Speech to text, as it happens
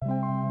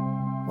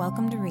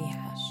Welcome to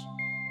Rehash,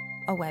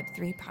 a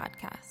Web3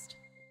 podcast.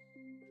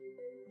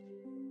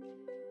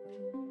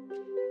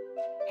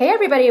 Hey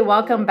everybody,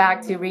 welcome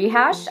back to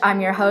Rehash.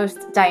 I'm your host,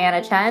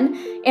 Diana Chen.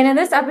 And in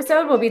this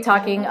episode, we'll be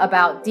talking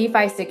about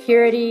DeFi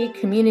security,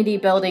 community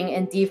building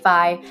in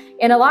DeFi,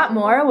 and a lot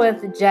more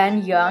with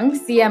Jenn Duong,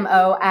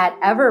 CMO at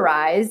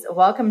Everrise.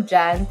 Welcome,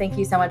 Jenn. Thank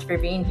you so much for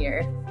being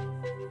here.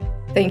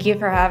 Thank you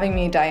for having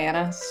me,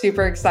 Diana.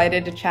 Super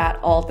excited to chat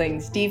all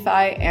things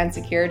DeFi and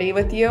security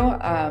with you.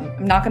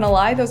 I'm not going to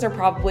lie, those are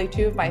probably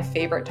two of my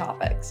favorite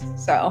topics.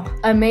 So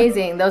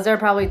amazing. Those are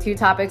probably two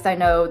topics I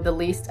know the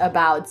least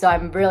about. So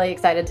I'm really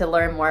excited to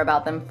learn more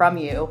about them from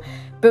you.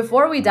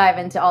 Before we dive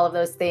into all of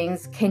those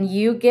things, can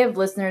you give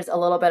listeners a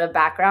little bit of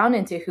background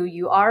into who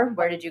you are?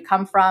 Where did you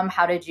come from?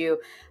 How did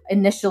you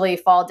initially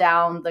fall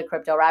down the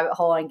crypto rabbit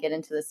hole and get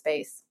into the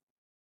space?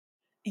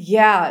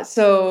 Yeah,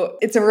 so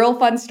it's a real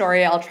fun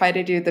story. I'll try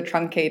to do the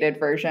truncated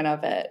version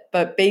of it.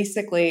 But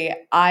basically,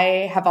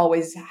 I have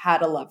always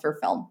had a love for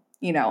film.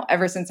 You know,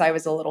 ever since I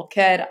was a little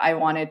kid, I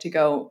wanted to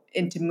go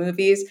into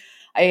movies.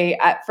 I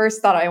at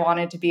first thought I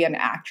wanted to be an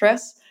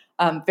actress.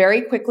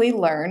 Very quickly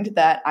learned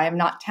that I am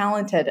not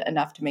talented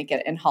enough to make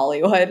it in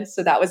Hollywood.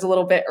 So that was a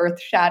little bit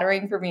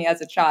earth-shattering for me as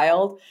a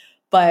child.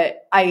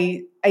 But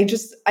I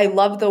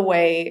love the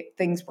way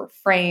things were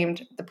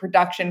framed, the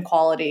production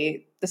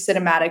quality, the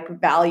cinematic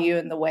value,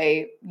 and the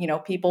way, you know,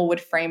 people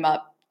would frame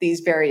up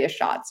these various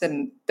shots.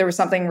 And there was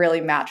something really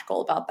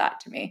magical about that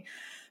to me.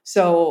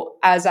 So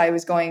as I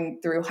was going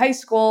through high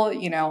school,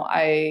 you know,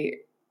 I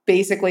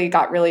basically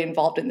got really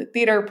involved in the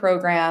theater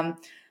program,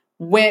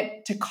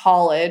 went to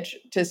college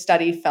to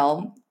study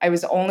film. I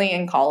was only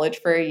in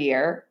college for a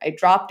year. I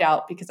dropped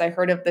out because I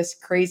heard of this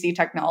crazy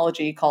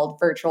technology called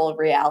virtual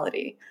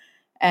reality.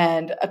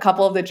 And a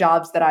couple of the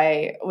jobs that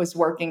I was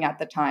working at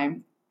the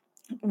time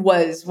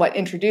was what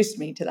introduced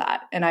me to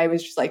that. And I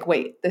was just like,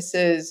 wait, this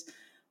is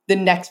the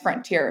next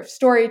frontier of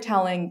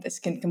storytelling. This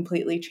can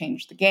completely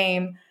change the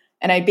game.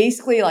 And I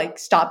basically like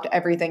stopped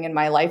everything in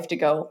my life to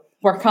go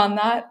work on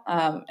that.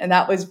 And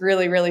that was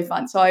really, really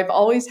fun. So I've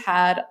always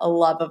had a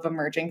love of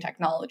emerging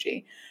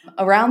technology.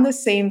 Around the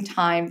same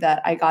time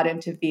that I got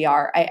into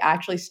VR, I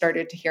actually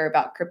started to hear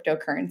about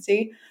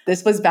cryptocurrency.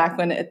 This was back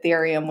when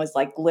Ethereum was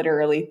like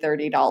literally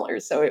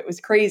 $30. So it was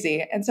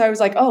crazy. And so I was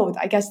like, oh,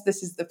 I guess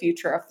this is the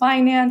future of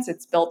finance.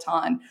 It's built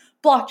on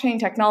blockchain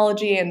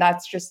technology. And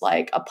that's just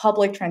like a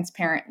public,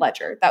 transparent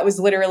ledger. That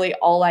was literally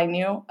all I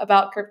knew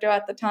about crypto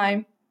at the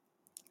time.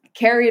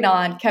 Carried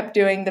on, kept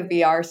doing the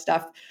VR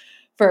stuff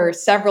for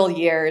several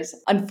years.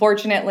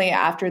 Unfortunately,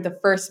 after the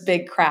first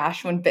big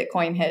crash, when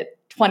Bitcoin hit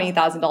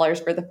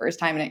 $20,000 for the first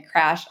time and it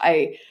crashed,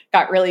 I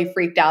got really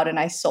freaked out and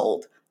I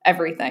sold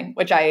everything,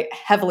 which I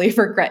heavily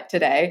regret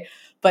today,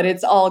 but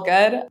it's all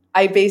good.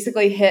 I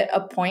basically hit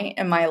a point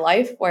in my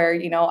life where,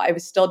 you know, I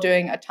was still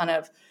doing a ton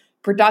of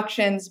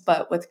productions,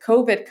 but with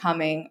COVID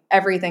coming,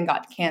 everything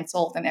got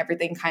canceled and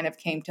everything kind of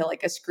came to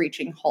like a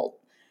screeching halt.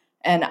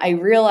 And I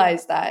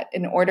realized that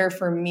in order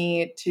for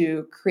me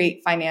to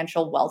create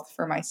financial wealth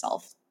for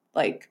myself,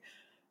 like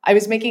I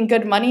was making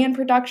good money in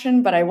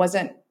production, but I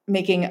wasn't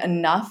making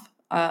enough,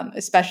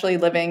 especially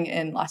living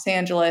in Los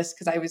Angeles,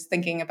 because I was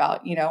thinking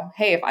about, you know,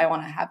 hey, if I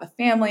want to have a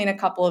family in a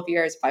couple of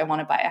years, if I want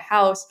to buy a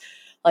house,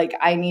 like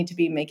I need to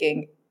be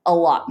making a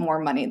lot more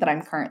money than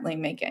I'm currently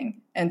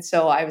making. And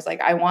so I was like,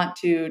 I want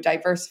to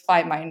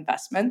diversify my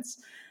investments,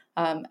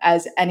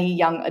 as any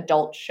young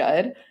adult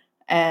should.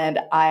 And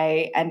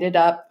I ended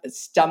up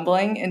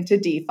stumbling into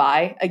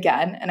DeFi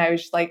again. And I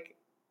was just like,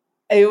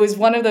 it was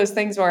one of those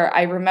things where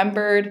I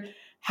remembered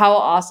how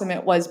awesome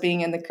it was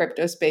being in the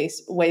crypto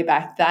space way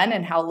back then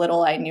and how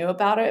little I knew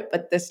about it.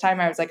 But this time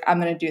I was like,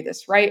 I'm going to do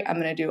this right. I'm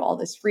going to do all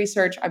this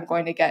research. I'm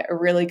going to get a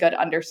really good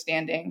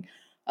understanding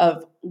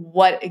of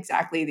what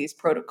exactly these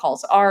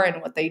protocols are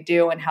and what they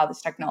do and how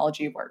this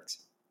technology works.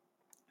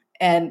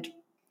 And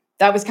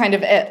that was kind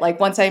of it. Like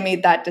once I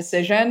made that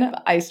decision,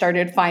 I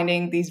started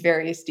finding these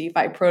various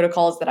DeFi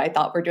protocols that I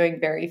thought were doing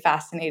very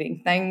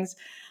fascinating things.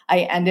 I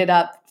ended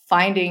up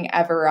finding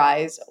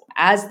Everrise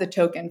as the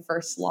token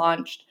first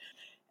launched.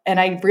 And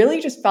I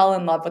really just fell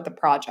in love with the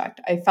project.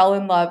 I fell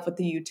in love with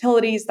the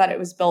utilities that it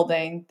was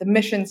building, the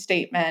mission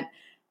statement,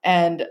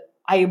 and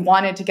I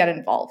wanted to get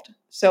involved.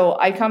 So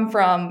I come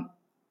from,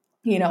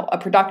 you know, a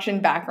production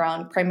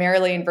background,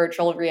 primarily in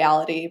virtual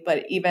reality,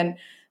 but even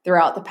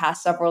throughout the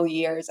past several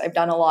years, I've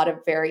done a lot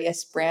of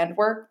various brand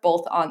work,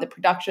 both on the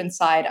production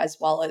side as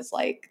well as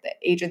like the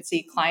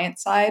agency client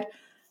side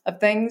of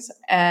things.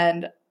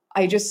 And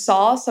I just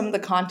saw some of the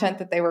content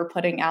that they were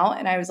putting out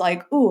and I was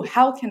like, ooh,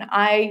 how can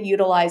I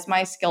utilize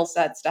my skill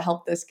sets to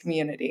help this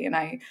community? And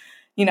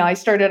I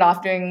started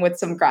off doing with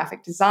some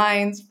graphic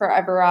designs for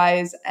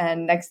Everrise.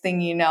 And next thing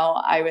you know,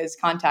 I was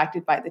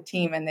contacted by the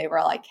team and they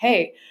were like,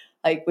 hey,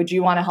 like, would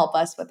you want to help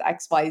us with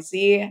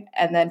XYZ?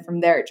 And then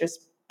from there, it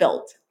just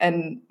built.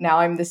 And now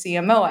I'm the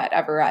CMO at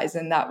Everrise.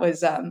 And that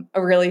was a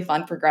really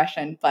fun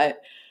progression.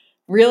 But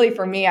really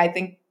for me, I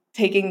think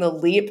taking the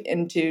leap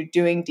into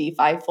doing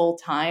DeFi full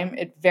time,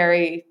 it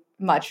very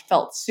much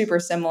felt super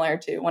similar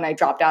to when I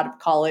dropped out of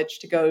college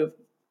to go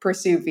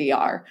pursue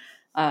VR.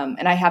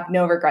 And I have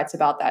no regrets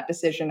about that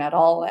decision at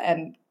all.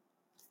 And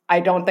I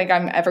don't think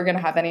I'm ever going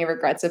to have any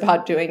regrets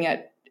about doing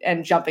it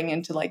and jumping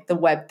into like the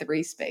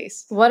Web3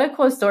 space. What a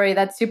cool story.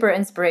 That's super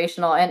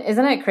inspirational. And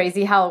isn't it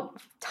crazy how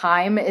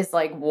time is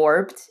like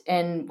warped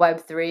in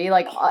Web3?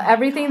 Like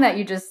everything that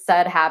you just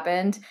said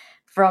happened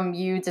from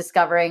you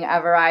discovering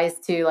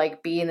Everise to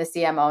like being the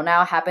CMO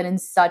now happened in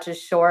such a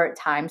short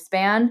time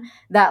span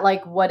that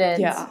like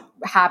wouldn't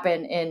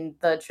happen in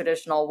the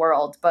traditional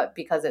world. But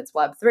because it's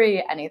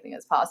Web3, anything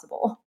is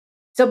possible.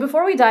 So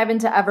before we dive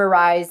into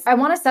Everise, I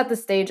want to set the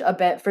stage a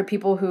bit for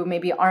people who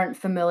maybe aren't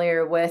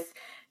familiar with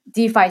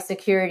DeFi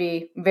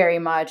security very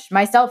much,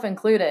 myself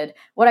included.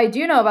 What I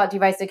do know about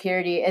DeFi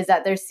security is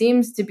that there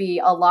seems to be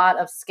a lot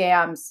of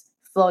scams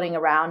floating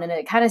around, and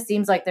it kind of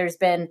seems like there's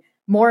been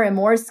more and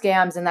more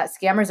scams, and that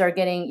scammers are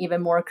getting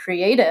even more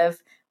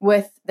creative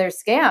with their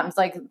scams.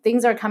 Like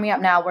things are coming up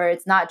now where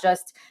it's not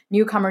just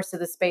newcomers to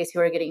the space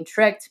who are getting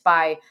tricked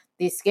by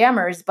these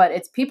scammers, but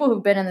it's people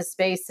who've been in the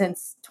space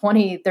since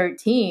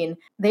 2013.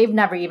 They've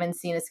never even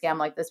seen a scam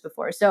like this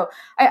before. So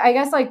I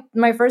guess like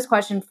my first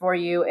question for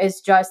you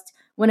is just,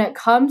 when it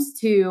comes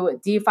to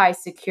DeFi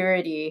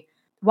security,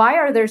 why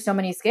are there so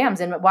many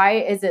scams? And why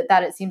is it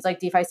that it seems like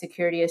DeFi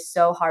security is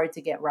so hard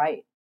to get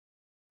right?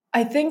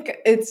 I think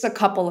it's a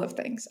couple of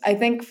things. I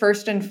think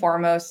first and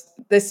foremost,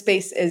 this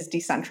space is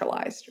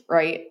decentralized,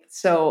 right?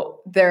 So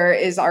there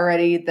is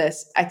already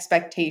this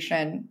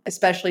expectation,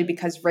 especially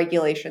because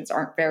regulations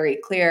aren't very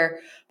clear,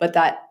 but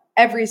that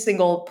every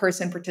single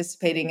person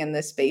participating in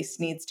this space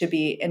needs to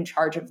be in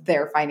charge of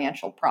their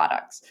financial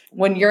products.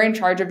 When you're in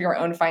charge of your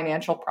own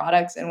financial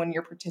products and when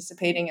you're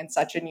participating in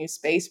such a new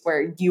space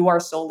where you are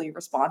solely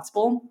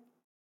responsible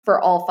for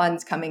all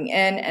funds coming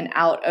in and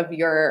out of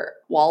your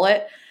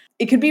wallet,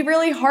 it could be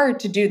really hard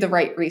to do the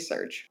right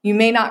research. You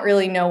may not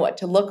really know what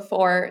to look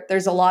for.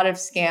 There's a lot of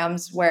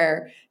scams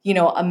where,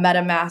 a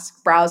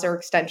MetaMask browser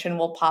extension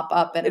will pop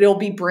up and it'll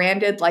be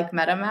branded like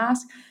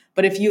MetaMask.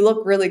 But if you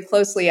look really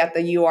closely at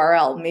the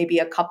URL, maybe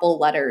a couple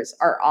letters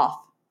are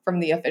off from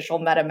the official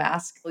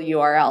MetaMask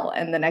URL.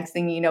 And the next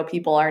thing you know,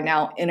 people are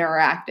now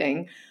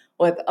interacting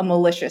with a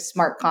malicious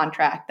smart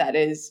contract that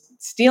is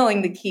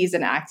stealing the keys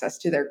and access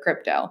to their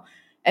crypto.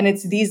 And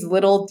it's these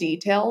little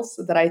details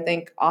that I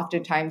think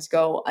oftentimes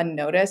go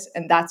unnoticed.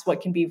 And that's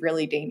what can be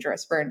really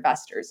dangerous for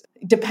investors.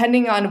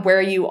 Depending on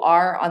where you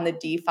are on the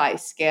DeFi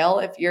scale,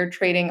 if you're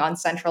trading on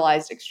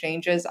centralized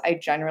exchanges, I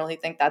generally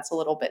think that's a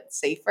little bit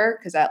safer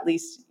because at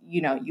least,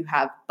 you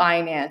have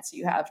Binance,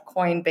 you have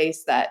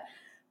Coinbase that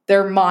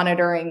they're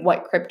monitoring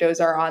what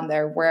cryptos are on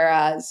there.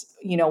 Whereas,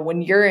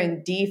 when you're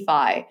in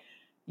DeFi,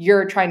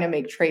 you're trying to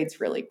make trades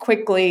really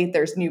quickly.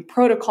 There's new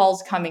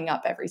protocols coming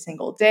up every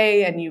single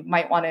day, and you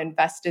might want to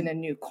invest in a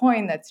new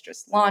coin that's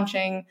just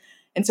launching.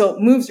 And so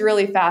it moves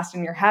really fast,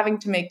 and you're having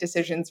to make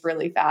decisions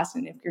really fast.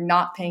 And if you're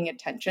not paying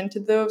attention to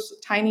those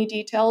tiny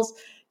details,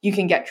 you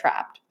can get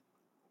trapped.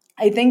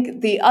 I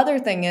think the other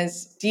thing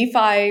is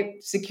DeFi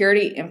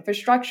security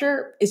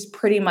infrastructure is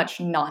pretty much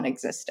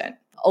non-existent.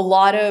 A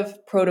lot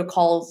of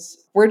protocols,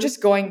 we're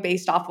just going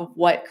based off of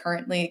what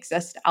currently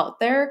exists out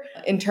there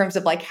in terms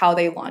of like how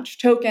they launch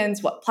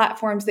tokens, what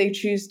platforms they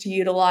choose to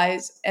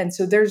utilize. And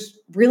so there's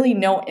really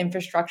no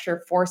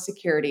infrastructure for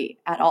security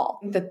at all.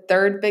 The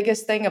third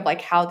biggest thing of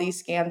like how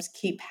these scams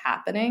keep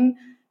happening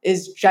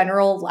is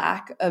general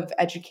lack of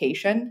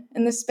education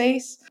in the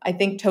space. I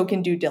think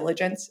token due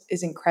diligence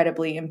is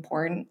incredibly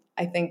important.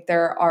 I think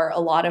there are a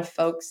lot of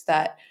folks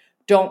that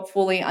don't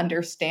fully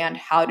understand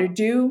how to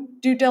do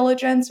due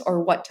diligence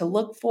or what to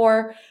look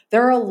for.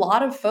 There are a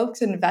lot of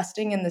folks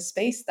investing in the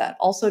space that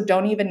also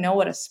don't even know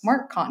what a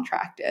smart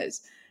contract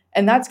is.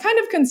 And that's kind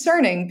of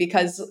concerning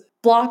because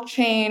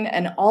blockchain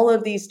and all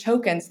of these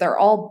tokens, they're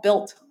all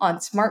built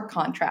on smart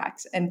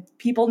contracts. And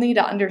people need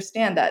to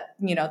understand that,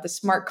 the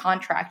smart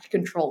contract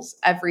controls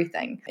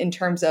everything in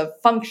terms of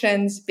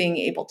functions, being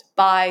able to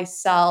buy,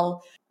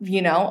 sell,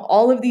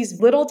 all of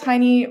these little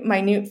tiny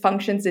minute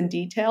functions and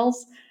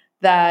details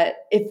that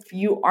if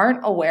you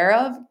aren't aware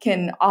of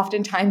can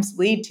oftentimes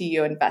lead to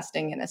you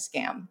investing in a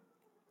scam.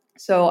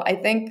 So I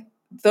think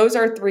those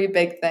are three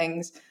big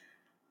things.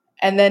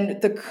 And then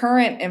the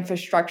current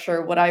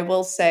infrastructure, what I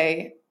will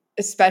say,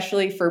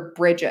 especially for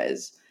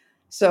bridges.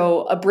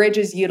 So a bridge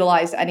is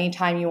utilized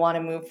anytime you want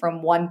to move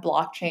from one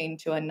blockchain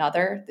to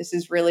another. This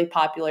is really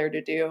popular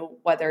to do,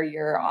 whether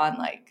you're on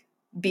like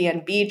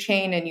BNB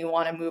chain and you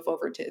want to move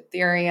over to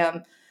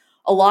Ethereum.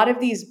 A lot of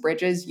these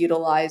bridges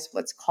utilize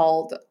what's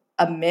called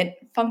a mint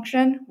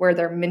function where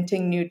they're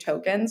minting new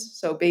tokens.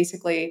 So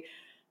basically,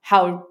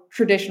 how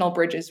traditional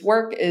bridges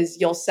work is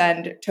you'll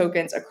send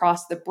tokens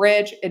across the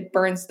bridge, it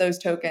burns those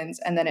tokens,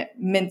 and then it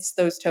mints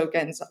those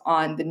tokens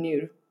on the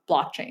new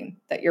blockchain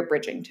that you're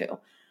bridging to.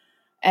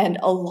 And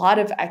a lot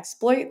of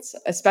exploits,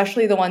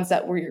 especially the ones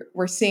that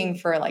we're seeing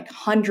for like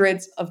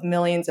hundreds of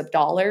millions of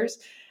dollars,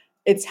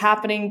 it's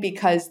happening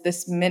because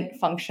this mint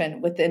function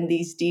within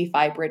these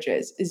DeFi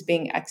bridges is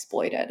being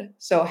exploited.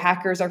 So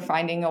hackers are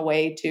finding a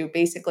way to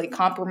basically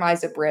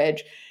compromise a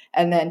bridge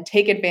and then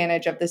take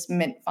advantage of this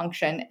mint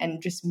function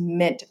and just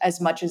mint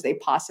as much as they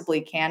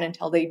possibly can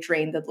until they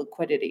drain the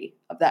liquidity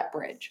of that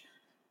bridge.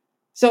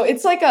 So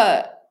it's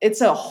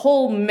a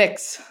whole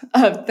mix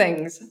of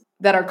things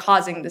that are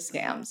causing the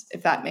scams,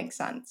 if that makes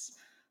sense.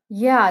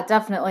 Yeah,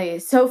 definitely.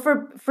 So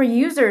for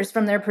users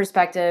from their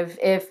perspective,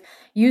 if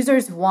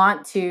users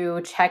want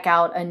to check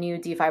out a new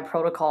DeFi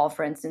protocol,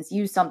 for instance,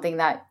 use something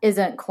that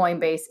isn't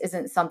Coinbase,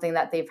 isn't something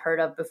that they've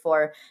heard of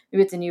before,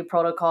 maybe it's a new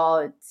protocol,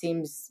 it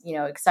seems,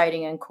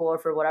 exciting and cool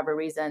for whatever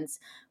reasons.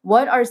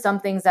 What are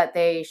some things that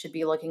they should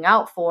be looking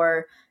out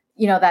for,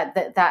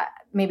 that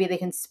maybe they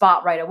can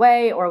spot right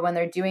away, or when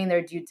they're doing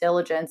their due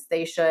diligence,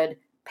 they should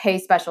pay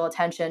special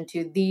attention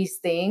to these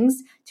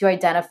things to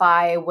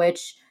identify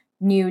which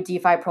new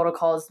DeFi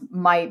protocols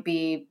might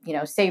be,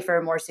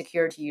 safer, more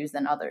secure to use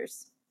than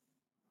others?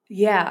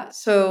 Yeah.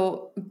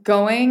 So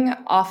going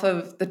off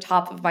of the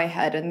top of my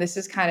head, and this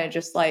is kind of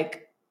just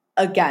like,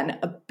 again,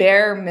 a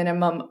bare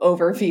minimum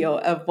overview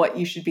of what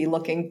you should be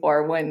looking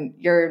for when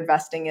you're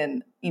investing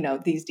in,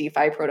 these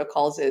DeFi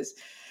protocols is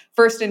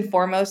first and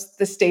foremost,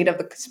 the state of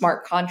the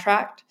smart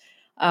contract.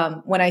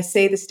 When I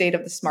say the state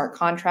of the smart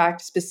contract,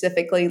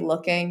 specifically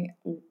looking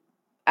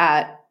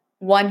at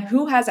one,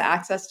 who has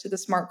access to the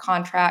smart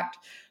contract?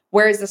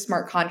 Where is the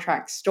smart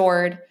contract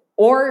stored?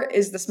 Or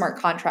is the smart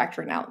contract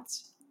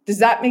renounced? Does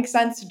that make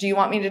sense? Do you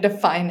want me to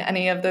define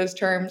any of those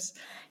terms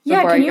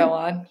before I go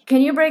on?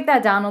 Can you break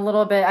that down a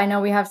little bit? I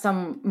know we have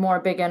some more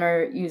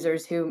beginner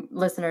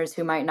listeners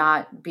who might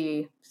not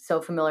be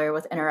so familiar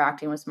with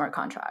interacting with smart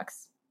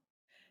contracts.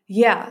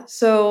 Yeah.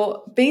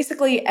 So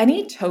basically,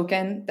 any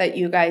token that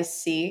you guys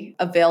see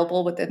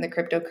available within the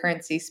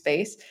cryptocurrency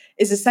space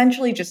is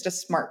essentially just a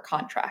smart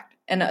contract.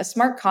 And a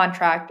smart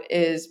contract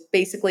is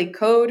basically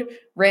code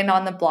written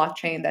on the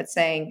blockchain that's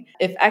saying,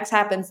 if X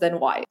happens, then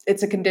Y.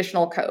 It's a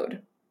conditional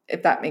code,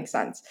 if that makes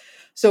sense.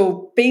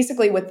 So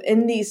basically,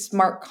 within these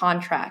smart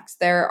contracts,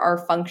 there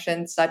are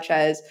functions such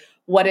as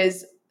what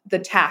is the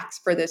tax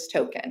for this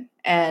token?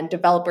 And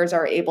developers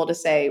are able to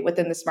say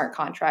within the smart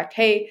contract,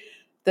 hey,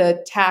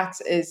 the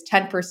tax is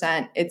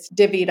 10%. It's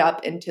divvied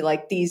up into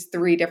like these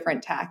 3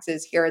 different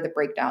taxes. Here are the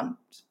breakdowns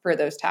for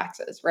those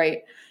taxes, right?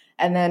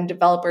 And then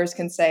developers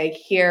can say,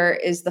 here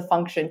is the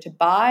function to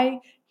buy,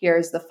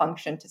 here's the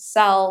function to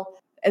sell.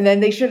 And then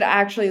they should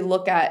actually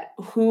look at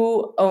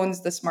who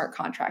owns the smart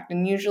contract.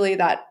 And usually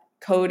that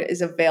code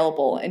is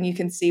available and you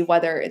can see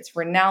whether it's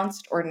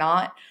renounced or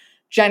not.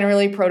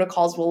 Generally,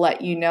 protocols will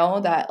let you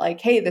know that,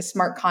 like, hey, the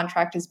smart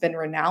contract has been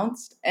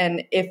renounced.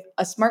 And if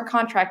a smart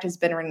contract has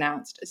been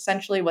renounced,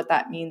 essentially what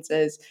that means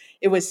is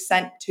it was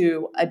sent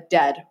to a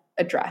dead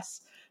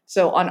address.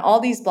 So on all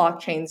these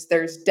blockchains,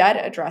 there's dead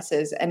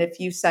addresses. And if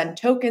you send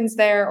tokens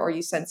there or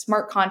you send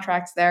smart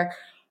contracts there,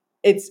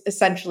 it's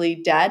essentially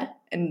dead.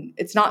 And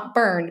it's not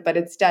burned, but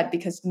it's dead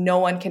because no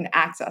one can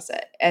access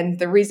it. And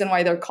the reason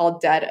why they're called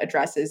dead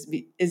addresses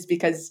is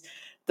because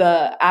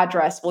the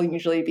address will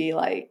usually be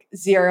like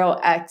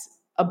 0x,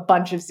 a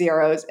bunch of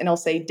zeros, and it'll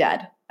say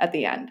dead at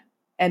the end.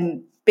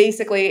 And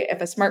basically,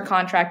 if a smart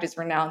contract is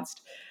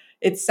renounced,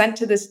 it's sent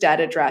to this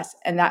dead address,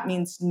 and that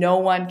means no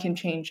one can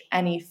change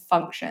any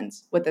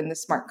functions within the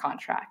smart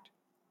contract.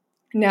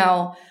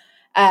 Now,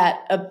 at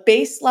a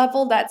base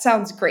level, that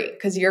sounds great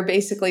because you're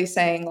basically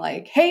saying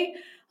like, hey,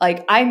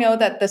 like I know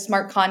that the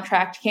smart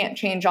contract can't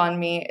change on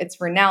me.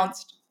 It's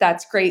renounced.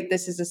 That's great.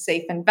 This is a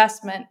safe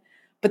investment.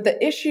 But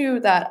the issue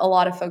that a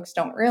lot of folks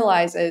don't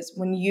realize is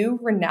when you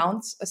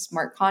renounce a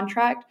smart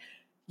contract,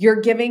 you're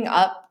giving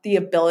up the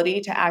ability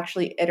to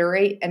actually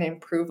iterate and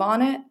improve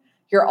on it.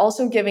 You're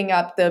also giving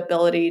up the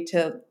ability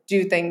to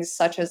do things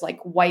such as like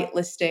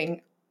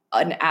whitelisting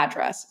an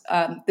address.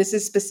 This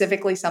is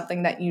specifically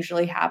something that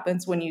usually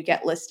happens when you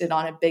get listed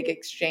on a big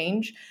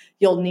exchange.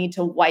 You'll need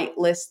to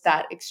whitelist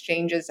that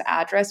exchange's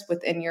address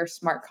within your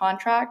smart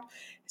contract.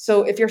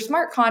 So if your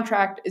smart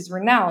contract is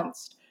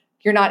renounced,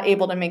 you're not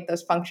able to make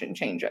those function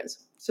changes.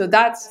 So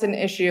that's an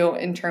issue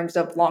in terms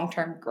of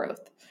long-term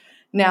growth.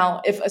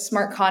 Now, if a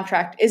smart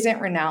contract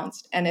isn't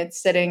renounced and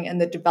it's sitting in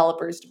the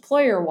developer's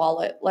deployer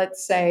wallet,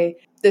 let's say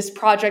this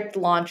project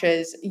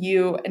launches,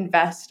 you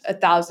invest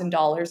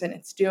 $1,000 and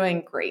it's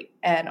doing great.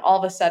 And all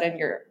of a sudden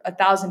your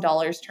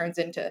 $1,000 turns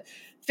into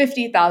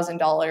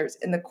 $50,000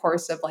 in the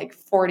course of like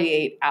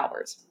 48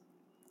 hours.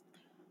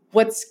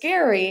 What's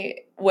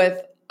scary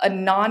with a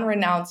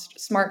non-renounced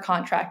smart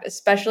contract,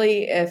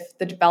 especially if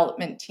the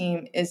development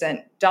team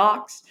isn't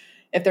doxed,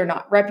 if they're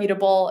not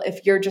reputable,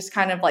 if you're just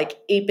kind of like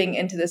aping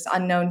into this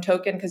unknown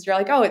token because you're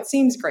like, oh, it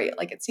seems great.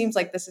 Like it seems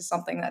like this is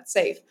something that's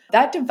safe.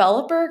 That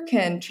developer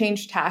can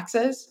change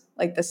taxes,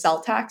 like the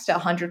sell tax to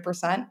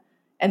 100%,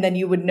 and then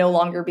you would no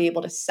longer be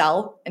able to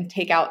sell and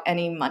take out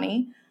any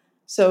money.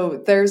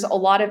 So there's a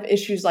lot of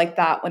issues like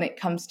that when it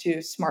comes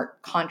to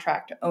smart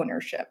contract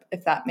ownership,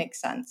 if that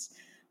makes sense.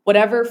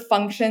 Whatever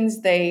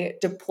functions they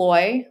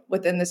deploy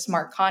within the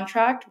smart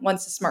contract,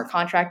 once the smart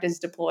contract is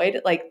deployed,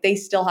 like they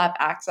still have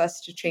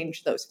access to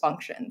change those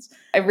functions.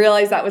 I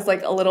realize that was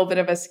like a little bit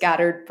of a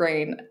scattered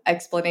brain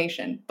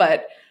explanation,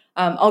 but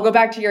I'll go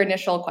back to your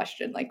initial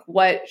question, like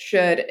what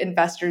should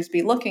investors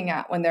be looking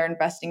at when they're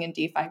investing in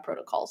DeFi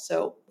protocols?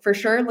 So for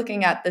sure,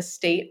 looking at the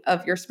state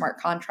of your smart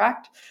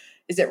contract.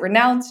 Is it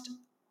renounced?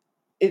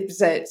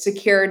 Is it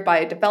secured by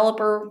a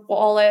developer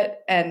wallet?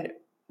 And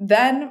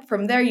then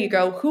from there you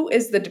go, who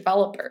is the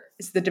developer?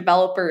 Is the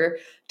developer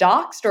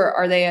doxed or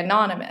are they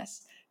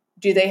anonymous?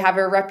 Do they have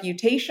a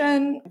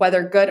reputation,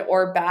 whether good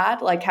or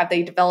bad? Like, have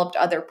they developed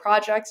other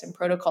projects and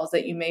protocols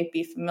that you may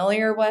be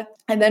familiar with?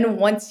 And then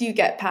once you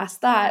get past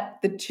that,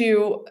 the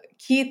two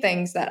key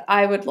things that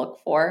I would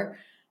look for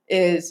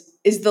is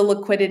the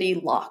liquidity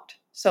locked?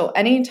 So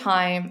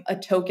anytime a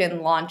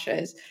token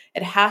launches,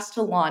 it has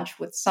to launch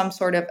with some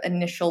sort of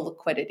initial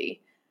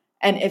liquidity.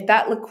 And if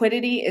that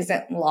liquidity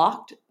isn't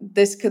locked,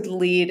 this could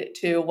lead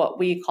to what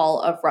we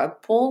call a rug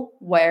pull,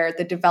 where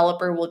the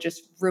developer will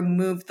just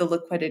remove the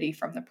liquidity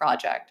from the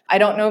project. I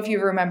don't know if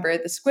you remember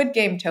the Squid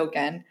Game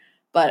token,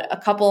 but a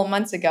couple of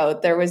months ago,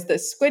 there was the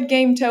Squid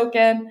Game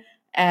token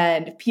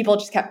and people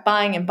just kept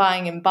buying and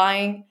buying and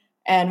buying.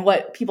 And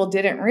what people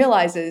didn't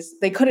realize is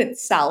they couldn't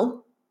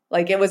sell.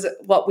 Like, it was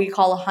what we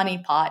call a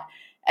honeypot.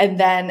 And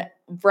then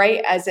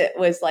right as it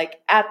was like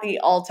at the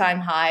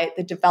all-time high,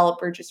 the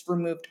developer just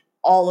removed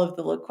all of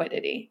the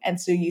liquidity.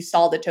 And so you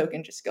saw the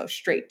token just go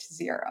straight to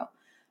zero.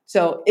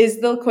 So is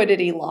the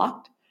liquidity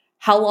locked?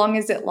 How long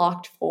is it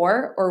locked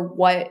for? Or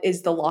what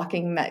is the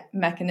locking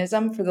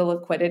mechanism for the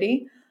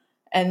liquidity?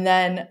 And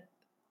then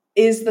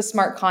is the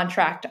smart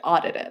contract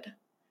audited?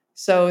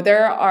 So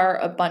there are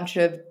a bunch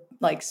of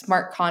like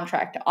smart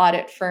contract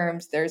audit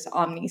firms. There's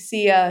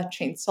Omnicia,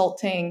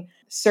 Chainsulting.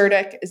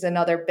 Certic is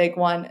another big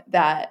one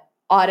that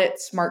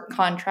audits smart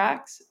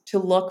contracts to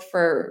look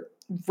for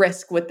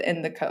risk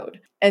within the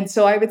code. And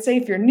so I would say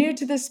if you're new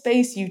to this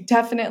space, you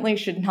definitely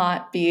should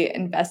not be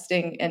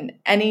investing in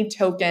any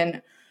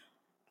token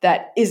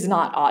that is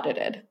not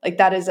audited. Like,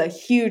 that is a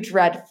huge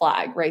red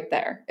flag right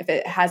there if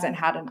it hasn't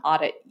had an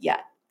audit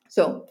yet.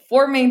 So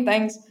 4 main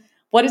things.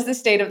 What is the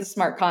state of the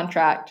smart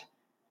contract?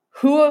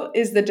 Who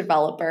is the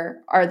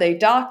developer? Are they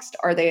doxed?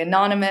 Are they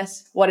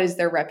anonymous? What is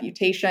their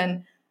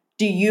reputation?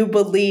 Do you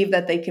believe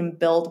that they can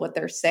build what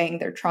they're saying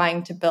they're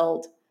trying to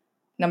build?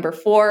 Number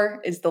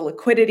 4, is the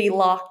liquidity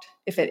locked?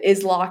 If it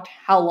is locked,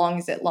 how long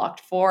is it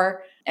locked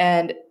for?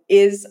 And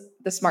is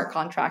the smart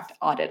contract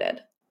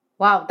audited?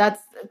 Wow,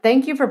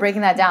 thank you for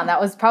breaking that down.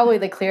 That was probably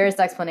the clearest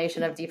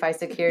explanation of DeFi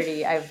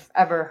security I've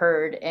ever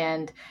heard.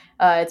 And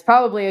it's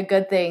probably a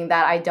good thing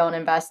that I don't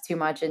invest too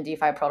much in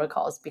DeFi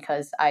protocols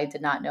because I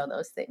did not know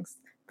those things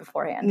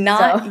beforehand.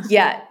 Not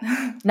yet.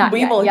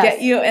 We will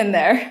get you in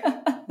there.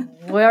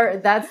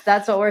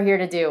 That's what we're here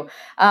to do.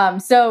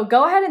 So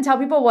go ahead and tell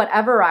people what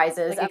Everrise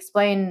is.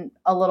 Explain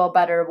a little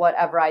better what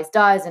Everrise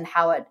does and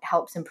how it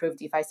helps improve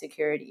DeFi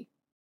security.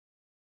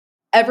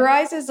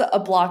 Everrise is a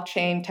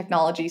blockchain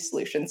technology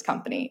solutions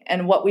company,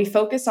 and what we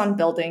focus on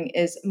building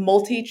is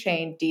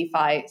multi-chain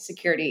DeFi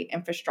security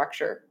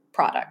infrastructure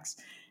products.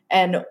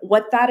 And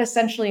what that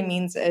essentially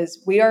means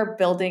is we are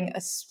building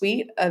a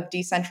suite of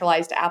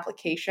decentralized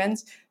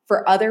applications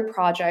for other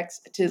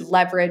projects to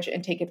leverage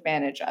and take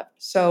advantage of.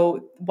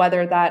 So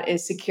whether that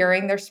is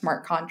securing their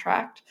smart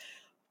contract,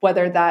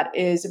 whether that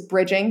is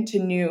bridging to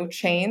new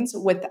chains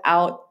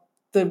without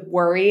the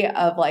worry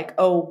of like,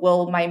 oh,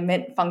 will my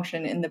mint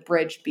function in the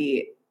bridge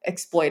be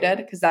exploited?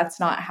 Because that's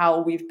not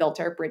how we've built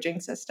our bridging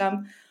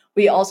system.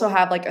 We also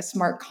have like a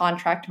smart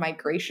contract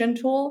migration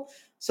tool.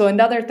 So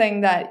another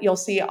thing that you'll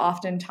see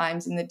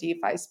oftentimes in the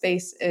DeFi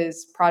space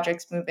is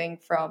projects moving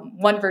from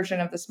one version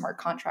of the smart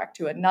contract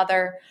to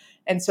another.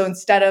 And so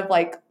instead of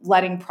like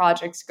letting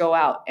projects go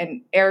out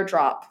and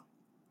airdrop,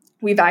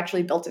 we've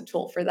actually built a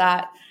tool for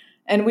that.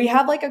 And we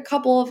have like a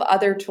couple of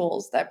other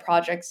tools that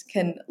projects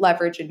can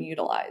leverage and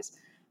utilize.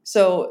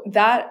 So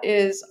that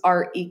is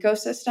our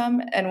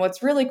ecosystem. And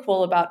what's really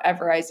cool about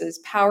Everrise is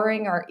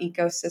powering our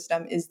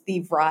ecosystem is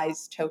the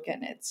Rise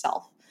token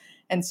itself.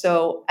 And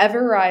so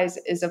Everrise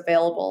is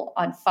available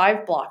on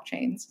 5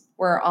 blockchains.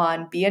 We're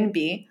on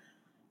BNB,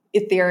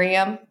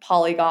 Ethereum,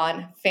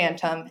 Polygon,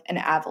 Phantom, and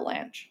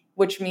Avalanche,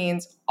 which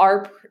means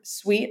our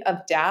suite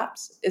of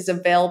dApps is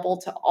available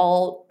to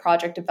all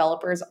project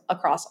developers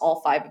across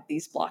all 5 of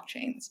these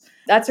blockchains.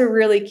 That's a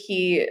really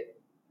key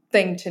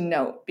thing to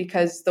note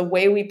because the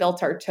way we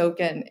built our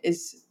token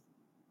is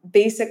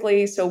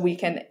basically so we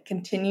can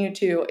continue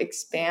to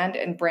expand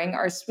and bring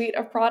our suite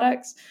of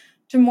products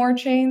to more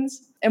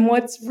chains. And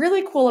what's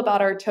really cool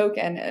about our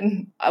token,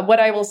 and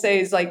what I will say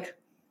is like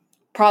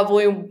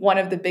probably one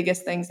of the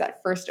biggest things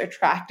that first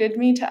attracted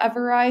me to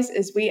Everrise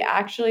is we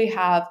actually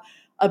have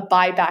a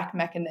buyback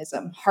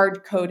mechanism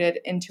hard-coded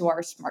into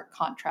our smart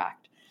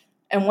contract.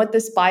 And what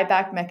this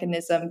buyback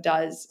mechanism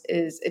does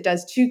is it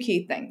does 2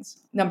 key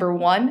things. Number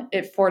 1,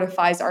 it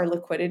fortifies our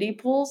liquidity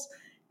pools.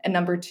 And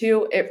number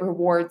 2, it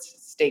rewards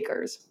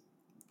stakers.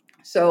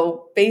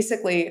 So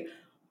basically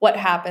what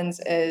happens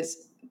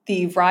is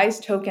the Rise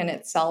token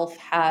itself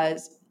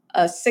has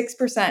a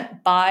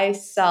 6% buy,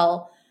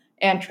 sell,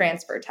 and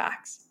transfer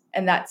tax.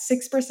 And that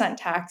 6%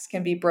 tax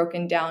can be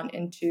broken down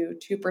into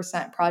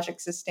 2% project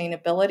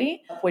sustainability,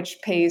 which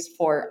pays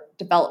for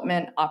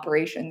development,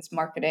 operations,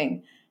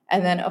 marketing,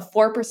 and then a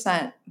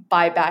 4%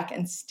 buyback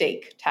and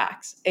stake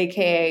tax,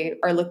 aka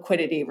our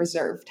liquidity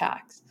reserve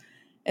tax.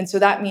 And so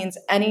that means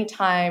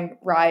anytime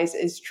Rise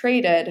is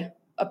traded,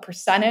 a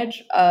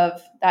percentage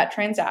of that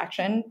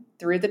transaction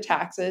through the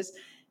taxes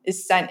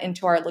is sent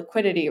into our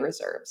liquidity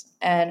reserves.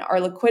 And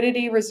our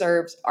liquidity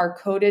reserves are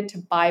coded to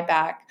buy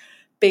back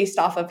based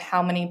off of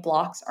how many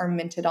blocks are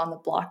minted on the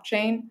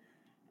blockchain.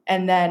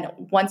 And then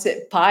once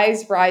it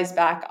buys Rise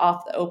back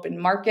off the open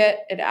market,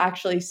 it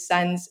actually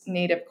sends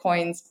native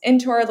coins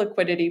into our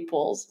liquidity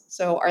pools.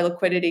 So our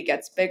liquidity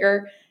gets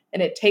bigger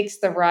and it takes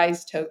the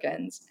Rise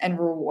tokens and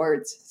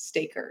rewards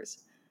stakers.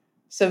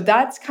 So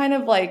that's kind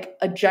of like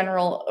a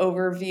general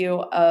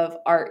overview of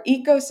our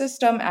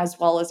ecosystem as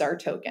well as our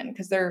token,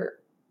 because they're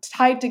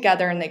tied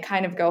together and they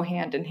kind of go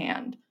hand in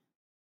hand.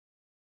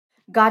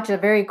 Gotcha.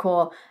 Very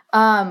cool.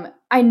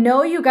 I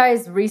know you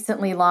guys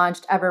recently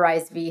launched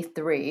Everrise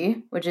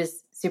V3, which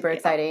is super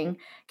exciting.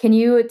 Can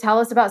you tell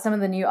us about some of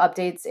the new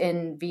updates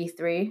in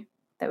V3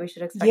 that we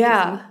should expect to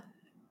see?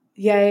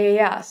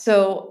 Yeah.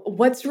 So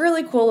what's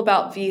really cool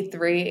about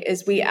V3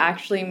 is we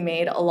actually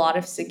made a lot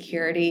of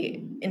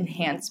security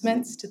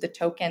enhancements to the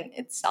token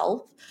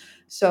itself.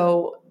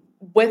 So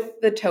with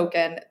the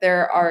token,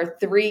 there are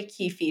 3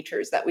 key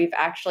features that we've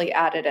actually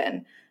added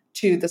in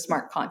to the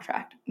smart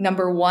contract.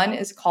 Number 1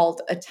 is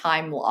called a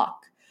time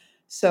lock.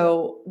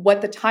 So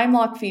what the time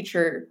lock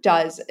feature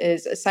does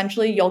is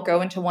essentially you'll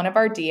go into one of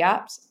our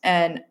dApps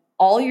and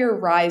all your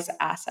Rise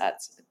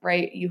assets,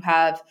 right? You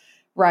have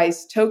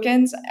Rise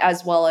tokens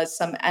as well as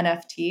some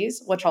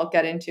NFTs, which I'll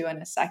get into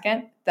in a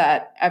second,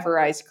 that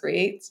Everrise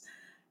creates.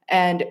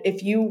 And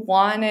if you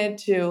wanted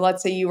to,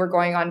 let's say you were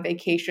going on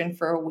vacation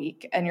for a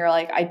week and you're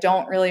like, I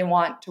don't really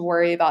want to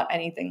worry about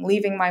anything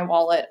leaving my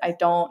wallet.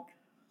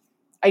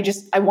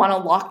 I want to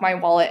lock my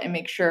wallet and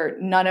make sure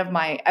none of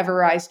my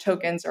Everrise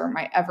tokens or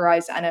my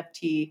Everrise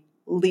NFT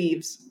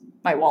leaves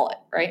my wallet,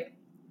 right?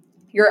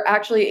 You're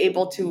actually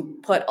able to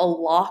put a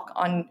lock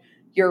on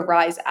your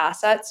Rise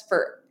assets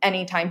for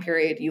any time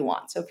period you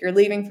want. So if you're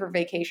leaving for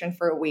vacation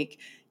for a week,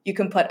 you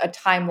can put a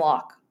time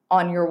lock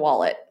on your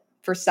wallet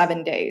for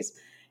 7 days.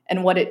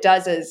 And what it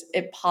does is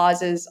it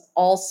pauses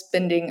all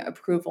spending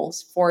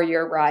approvals for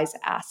your Rise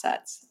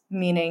assets,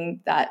 meaning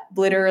that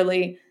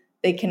literally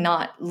they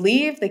cannot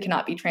leave, they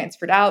cannot be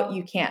transferred out,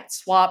 you can't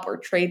swap or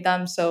trade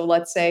them. So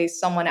let's say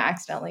someone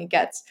accidentally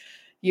gets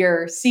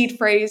your seed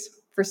phrase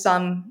for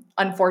some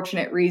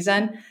unfortunate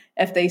reason.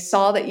 If they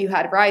saw that you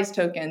had Rise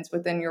tokens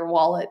within your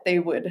wallet, they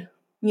would,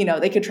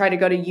 they could try to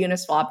go to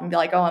Uniswap and be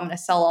like, oh, I'm going to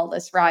sell all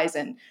this Rise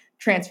and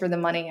transfer the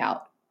money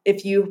out.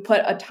 If you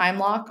put a time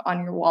lock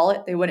on your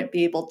wallet, they wouldn't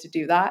be able to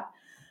do that.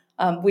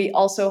 We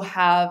also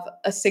have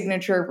a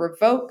signature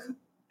revoke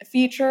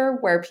feature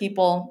where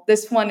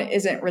this one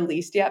isn't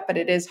released yet, but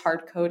it is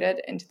hard coded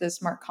into the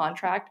smart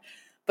contract.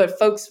 But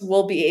folks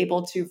will be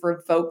able to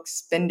revoke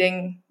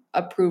spending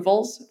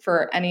approvals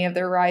for any of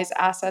their Rise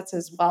assets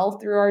as well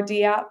through our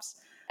dApps.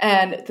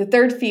 And the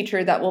third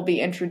feature that we'll be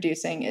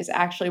introducing is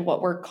actually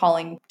what we're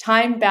calling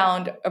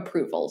time-bound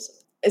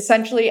approvals.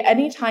 Essentially,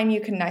 anytime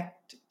you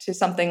connect to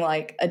something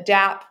like a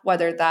dApp,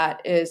 whether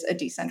that is a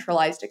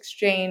decentralized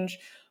exchange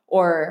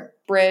or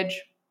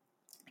bridge,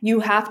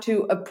 you have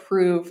to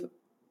approve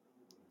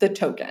the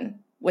token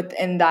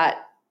within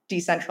that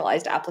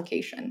decentralized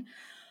application.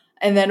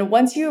 And then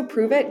once you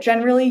approve it,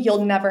 generally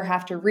you'll never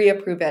have to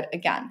reapprove it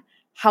again.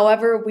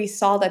 However, we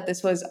saw that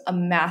this was a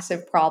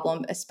massive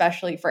problem,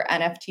 especially for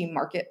NFT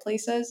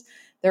marketplaces.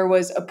 There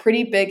was a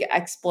pretty big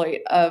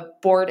exploit of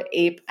Bored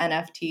Ape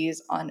NFTs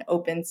on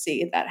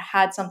OpenSea that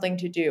had something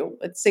to do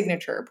with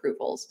signature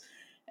approvals.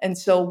 And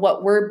so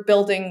what we're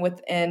building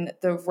within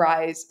the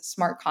Rise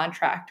smart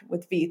contract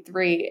with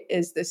V3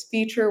 is this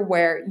feature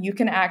where you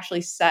can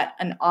actually set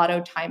an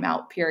auto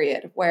timeout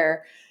period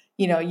where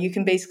you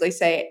can basically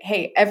say,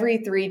 hey, every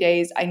 3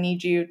 days, I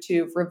need you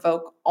to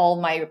revoke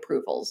all my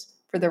approvals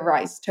for the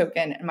Rise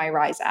token and my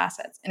Rise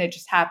assets. And it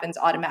just happens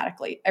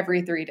automatically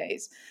every 3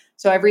 days.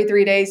 So every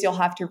 3 days, you'll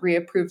have to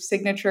reapprove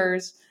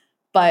signatures.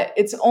 But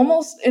it's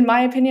almost, in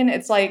my opinion,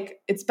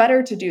 it's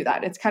better to do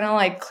that. It's kind of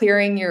like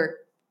clearing your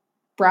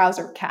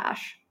browser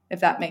cache, if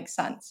that makes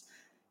sense.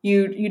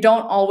 You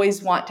don't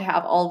always want to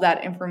have all of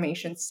that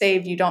information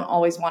saved. You don't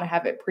always want to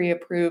have it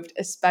pre-approved,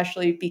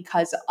 especially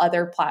because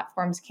other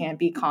platforms can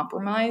be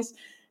compromised.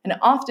 And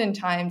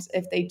oftentimes,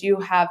 if they do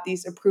have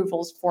these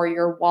approvals for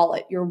your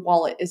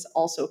wallet is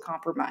also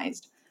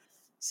compromised.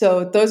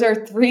 So those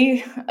are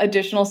 3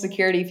 additional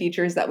security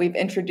features that we've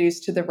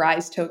introduced to the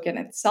Rise token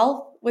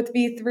itself with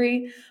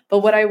V3. But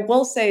what I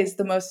will say is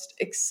the most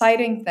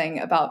exciting thing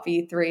about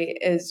V3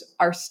 is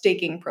our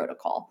staking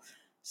protocol.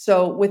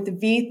 So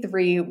with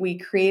V3, we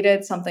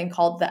created something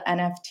called the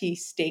NFT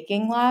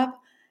Staking Lab.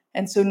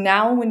 And so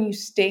now when you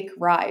stake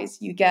Rise,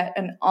 you get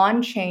an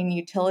on-chain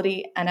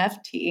utility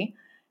NFT,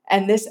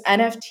 and this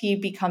NFT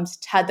becomes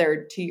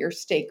tethered to your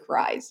stake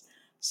Rise.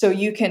 So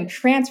you can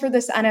transfer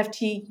this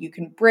NFT, you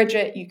can bridge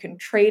it, you can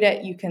trade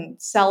it, you can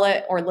sell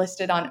it or list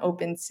it on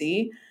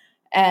OpenSea,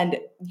 and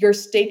your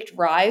staked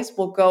rise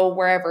will go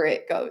wherever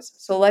it goes.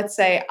 So let's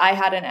say I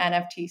had an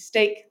NFT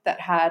stake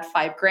that had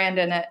 $5,000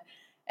 in it.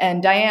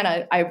 And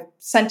Diana, I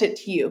sent it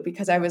to you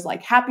because I was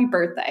like, happy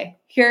birthday.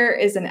 Here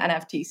is an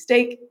NFT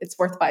stake. It's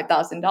worth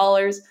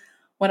 $5,000.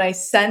 When I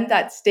send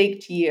that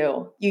stake to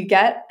you, you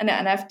get an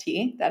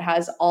NFT that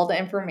has all the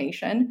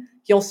information.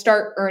 You'll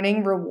start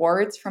earning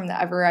rewards from the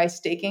Everrise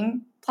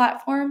staking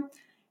platform,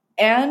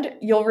 and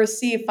you'll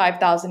receive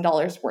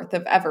 $5,000 worth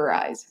of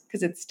Everrise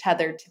because it's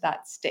tethered to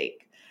that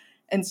stake.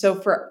 And so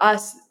for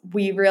us,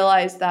 we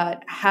realized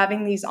that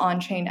having these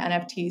on-chain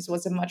NFTs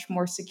was a much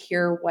more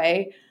secure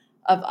way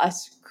of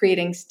us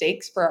creating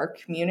stakes for our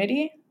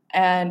community.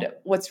 And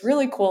what's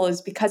really cool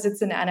is because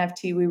it's an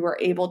NFT, we were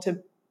able to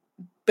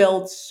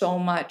build so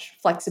much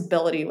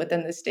flexibility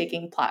within the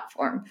staking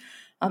platform.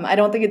 I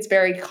don't think it's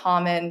very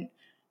common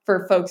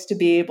for folks to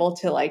be able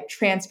to like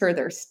transfer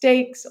their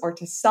stakes or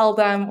to sell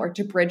them or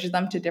to bridge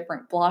them to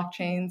different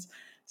blockchains.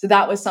 So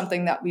that was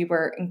something that we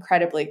were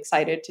incredibly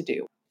excited to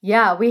do.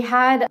 Yeah, we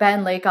had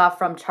Ben Lakoff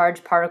from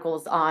Charged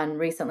Particles on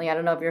recently. I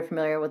don't know if you're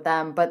familiar with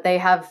them, but they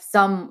have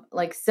some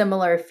like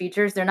similar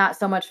features. They're not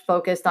so much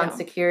focused on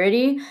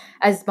security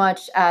as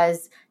much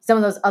as some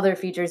of those other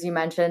features you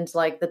mentioned,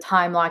 like the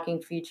time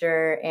locking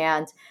feature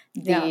and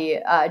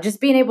the just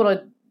being able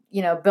to,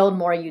 build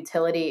more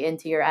utility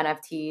into your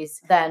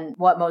NFTs than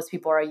what most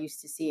people are used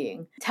to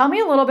seeing. Tell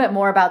me a little bit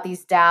more about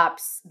these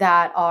dApps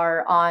that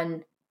are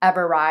on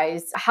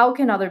Everrise. How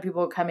can other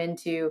people come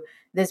into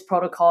this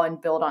protocol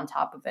and build on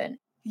top of it?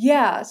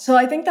 Yeah, so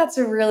I think that's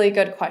a really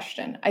good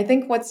question. I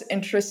think what's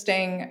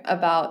interesting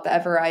about the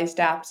Everrise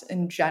dApps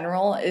in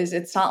general is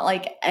it's not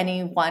like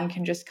anyone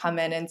can just come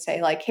in and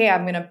say like, hey,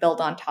 I'm going to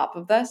build on top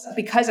of this.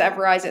 Because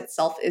Everrise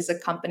itself is a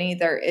company,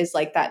 there is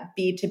like that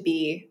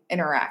B2B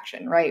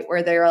interaction, right?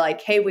 Where they're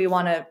like, hey, we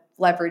want to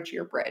leverage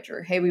your bridge,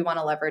 or hey, we want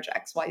to leverage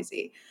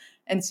XYZ.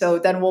 And so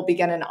then we'll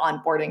begin an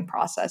onboarding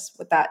process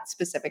with that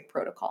specific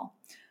protocol.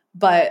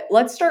 But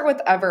let's start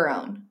with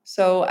Everown.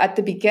 So at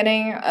the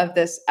beginning of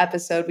this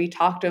episode, we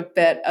talked a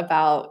bit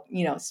about,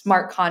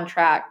 smart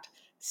contract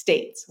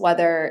states,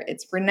 whether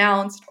it's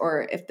renounced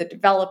or if the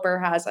developer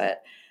has it.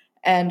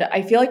 And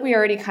I feel like we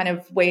already kind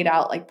of weighed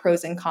out like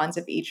pros and cons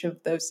of each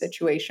of those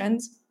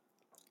situations.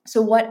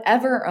 So what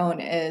Everown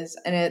is,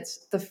 and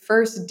it's the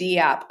first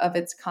dApp of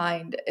its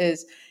kind,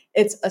 is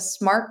it's a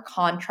smart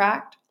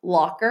contract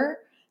locker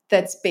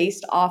that's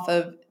based off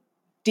of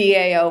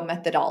DAO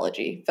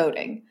methodology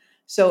voting.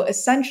 So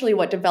essentially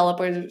what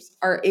developers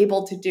are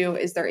able to do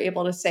is they're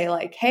able to say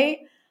like,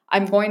 hey,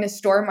 I'm going to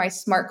store my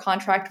smart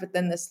contract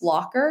within this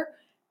locker,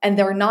 and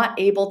they're not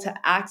able to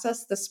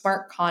access the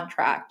smart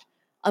contract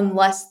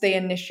unless they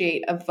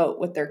initiate a vote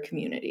with their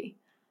community.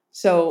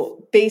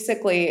 So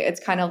basically it's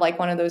kind of like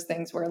one of those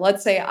things where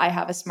let's say I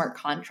have a smart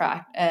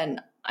contract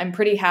and I'm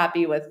pretty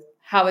happy with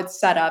how it's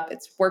set up.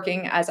 It's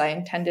working as I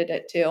intended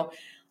it to.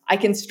 I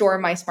can store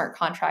my smart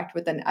contract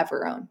within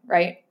Everown,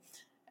 right?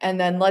 And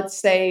then let's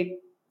say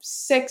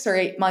 6 or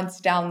 8 months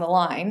down the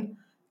line,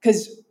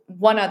 because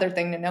one other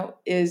thing to note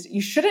is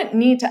you shouldn't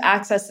need to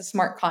access the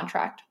smart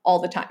contract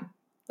all the time.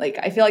 Like,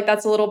 I feel like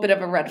that's a little bit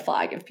of a red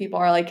flag. If people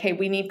are like, hey,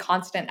 we need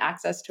constant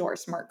access to our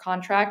smart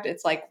contract,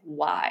 it's like,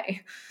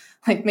 why?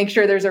 Like, make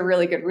sure there's a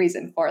really good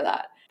reason for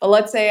that. But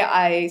let's say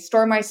I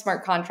store my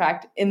smart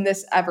contract in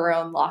this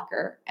Everown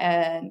locker,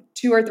 and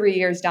 2 or 3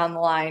 years down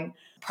the line,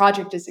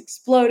 project is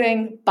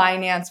exploding,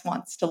 Binance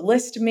wants to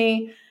list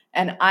me,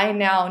 and I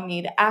now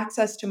need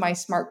access to my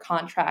smart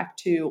contract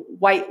to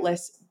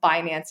whitelist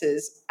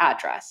Binance's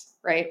address,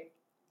 right?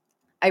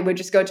 I would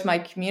just go to my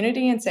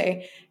community and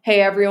say,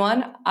 hey,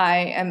 everyone, I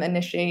am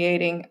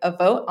initiating a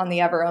vote on the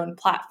Everown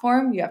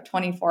platform. You have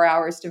 24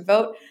 hours to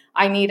vote.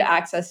 I need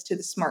access to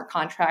the smart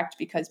contract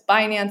because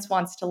Binance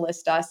wants to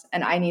list us,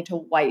 and I need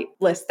to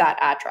whitelist that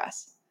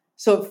address.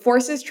 So it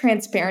forces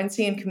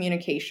transparency and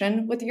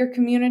communication with your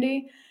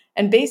community.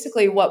 And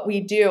basically what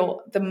we do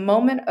the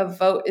moment a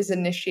vote is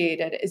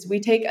initiated is we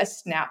take a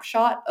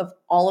snapshot of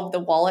all of the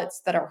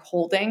wallets that are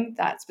holding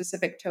that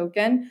specific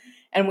token,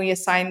 and we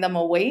assign them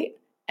a weight.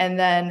 And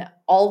then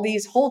all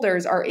these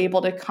holders are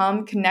able to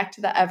come connect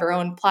to the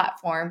Everown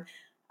platform,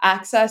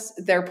 access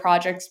their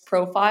project's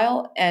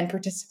profile, and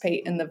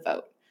participate in the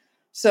vote.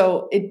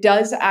 So it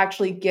does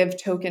actually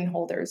give token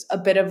holders a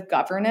bit of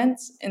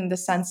governance in the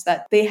sense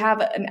that they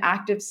have an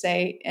active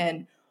say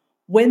in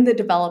when the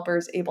developer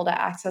is able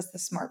to access the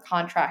smart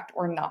contract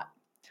or not.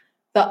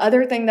 The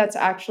other thing that's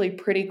actually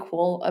pretty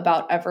cool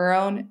about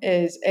Everown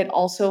is it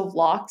also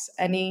locks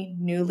any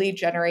newly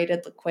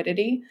generated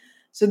liquidity.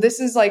 So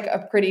this is like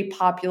a pretty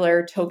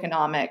popular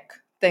tokenomic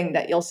thing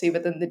that you'll see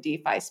within the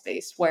DeFi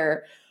space,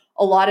 where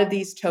a lot of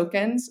these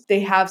tokens, they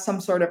have some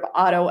sort of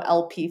auto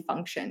LP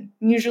function,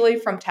 usually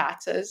from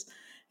taxes.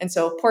 And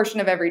so a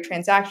portion of every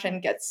transaction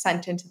gets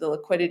sent into the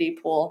liquidity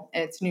pool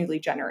and it's newly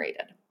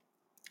generated.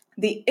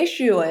 The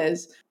issue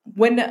is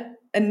when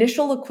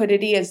initial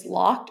liquidity is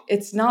locked,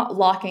 it's not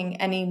locking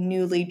any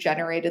newly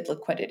generated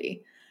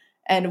liquidity.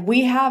 And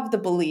we have the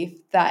belief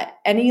that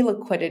any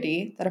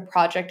liquidity that a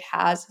project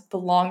has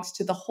belongs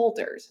to the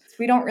holders.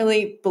 We don't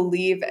really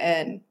believe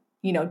in,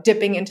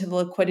 dipping into the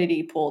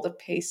liquidity pool to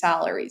pay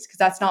salaries, because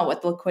that's not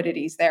what the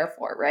liquidity is there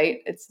for,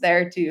 right? It's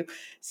there to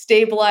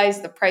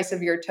stabilize the price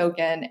of your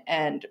token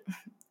and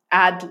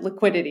add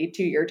liquidity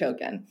to your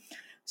token.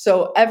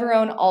 So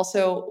Everown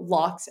also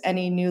locks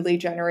any newly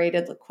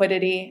generated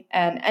liquidity,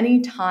 and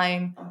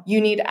anytime you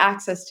need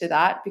access to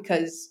that,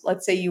 because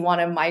let's say you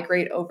want to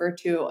migrate over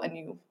to a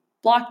new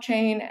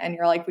blockchain and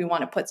you're like, we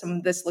want to put some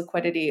of this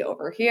liquidity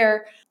over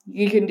here,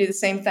 you can do the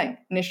same thing.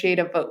 Initiate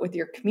a vote with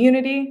your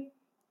community,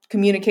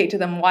 communicate to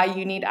them why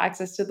you need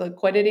access to the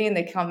liquidity, and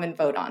they come and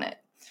vote on it.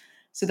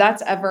 So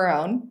that's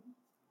Everown.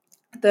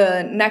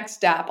 The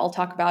next dApp I'll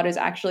talk about is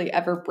actually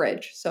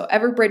Everbridge. So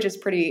Everbridge is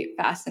pretty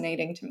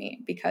fascinating to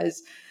me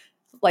because,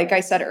 like I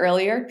said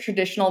earlier,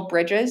 traditional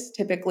bridges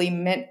typically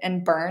mint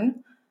and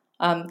burn.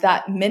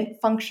 That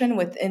mint function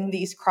within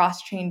these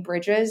cross-chain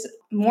bridges,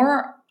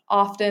 more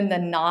often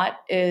than not,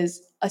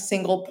 is a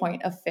single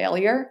point of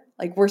failure.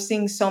 Like, we're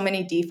seeing so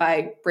many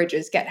DeFi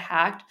bridges get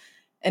hacked,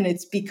 and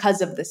it's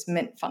because of this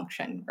mint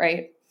function,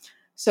 right?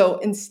 So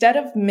instead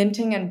of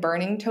minting and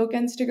burning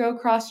tokens to go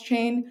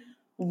cross-chain,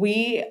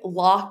 we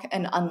lock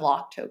and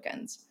unlock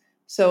tokens.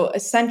 So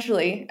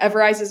essentially,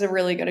 Everise is a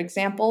really good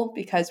example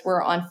because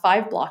we're on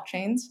 5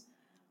 blockchains.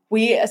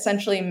 We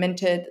essentially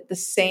minted the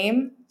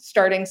same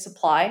starting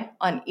supply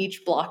on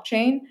each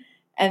blockchain,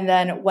 and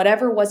then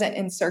whatever wasn't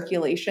in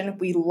circulation,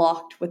 we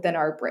locked within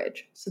our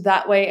bridge. So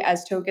that way,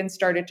 as tokens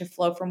started to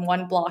flow from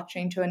one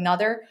blockchain to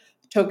another,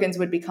 tokens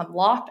would become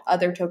locked,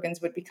 other tokens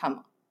would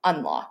become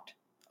unlocked,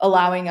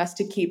 allowing us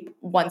to keep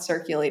one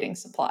circulating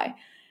supply.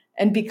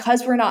 And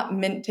because we're not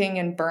minting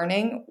and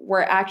burning,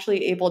 we're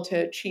actually able to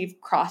achieve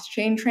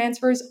cross-chain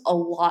transfers a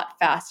lot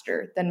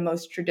faster than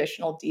most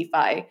traditional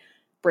DeFi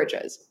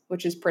bridges,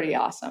 which is pretty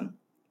awesome.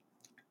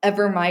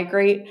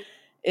 Evermigrate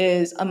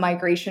is a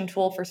migration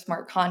tool for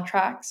smart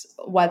contracts,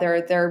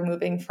 whether they're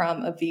moving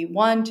from a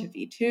V1 to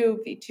V2,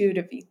 V2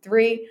 to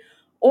V3,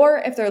 or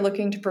if they're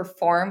looking to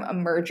perform a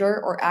merger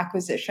or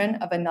acquisition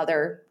of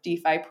another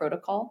DeFi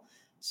protocol.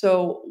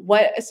 So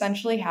what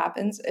essentially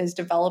happens is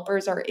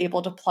developers are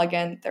able to plug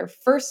in their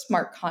first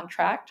smart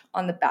contract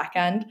on the back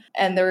end,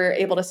 and they're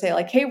able to say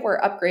like, hey,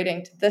 we're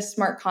upgrading to this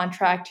smart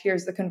contract.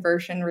 Here's the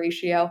conversion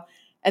ratio.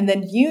 And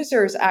then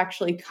users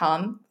actually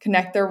come,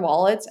 connect their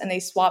wallets, and they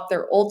swap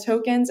their old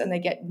tokens and they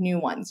get new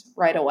ones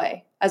right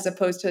away, as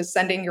opposed to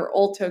sending your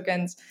old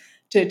tokens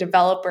to a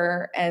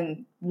developer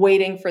and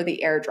waiting for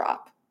the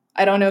airdrop.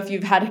 I don't know if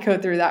you've had to go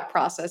through that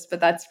process,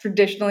 but that's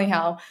traditionally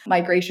how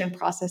migration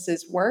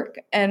processes work.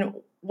 And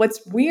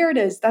what's weird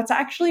is that's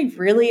actually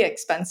really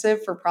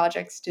expensive for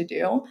projects to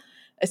do,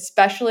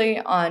 especially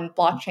on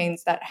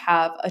blockchains that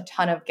have a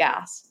ton of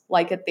gas,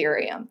 like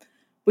Ethereum.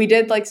 We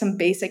did like some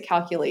basic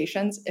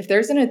calculations. If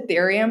there's an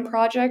Ethereum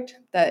project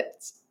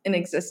that's in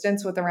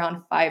existence with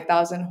around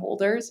 5,000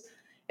 holders,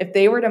 if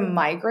they were to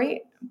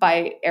migrate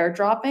by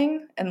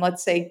airdropping, and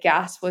let's say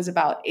gas was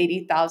about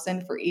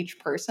 80,000 for each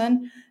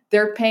person,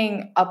 they're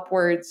paying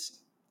upwards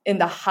in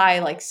the high,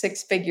 like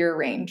 6-figure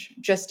range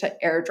just to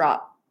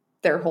airdrop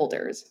their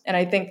holders. And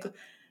I think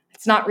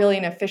it's not really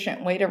an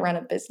efficient way to run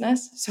a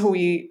business. So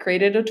we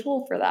created a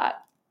tool for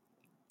that.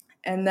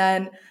 And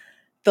then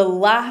the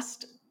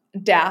last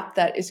dApp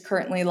that is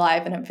currently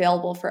live and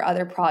available for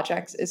other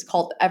projects is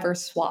called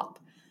Everswap.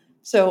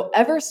 So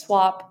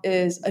Everswap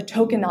is a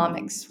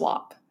tokenomics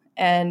swap.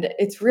 And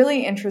it's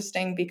really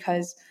interesting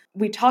because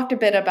we talked a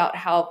bit about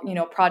how,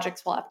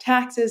 projects will have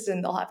taxes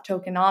and they'll have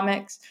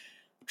tokenomics.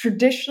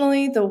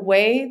 Traditionally, the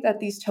way that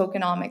these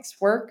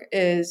tokenomics work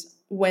is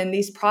when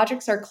these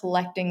projects are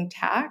collecting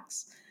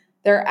tax,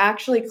 they're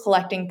actually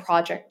collecting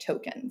project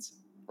tokens.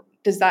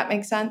 Does that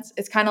make sense?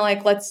 It's kind of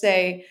like, let's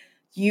say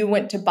you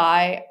went to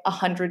buy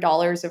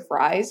 $100 of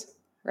Rise,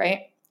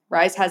 right?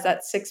 Rise has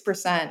that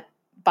 6%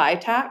 buy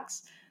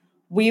tax.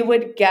 We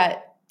would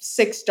get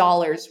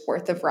 $6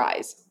 worth of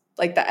Rise,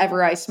 like the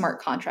Everrise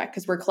smart contract,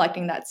 because we're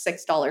collecting that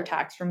 $6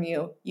 tax from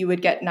you. You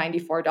would get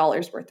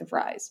 $94 worth of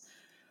Rise.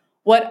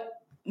 What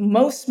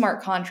most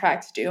smart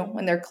contracts do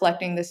when they're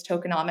collecting this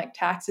tokenomic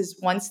tax is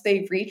once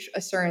they reach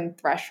a certain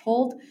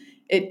threshold,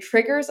 it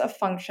triggers a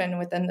function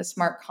within the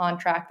smart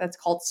contract that's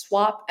called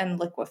swap and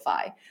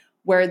liquefy,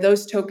 where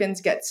those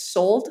tokens get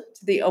sold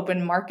to the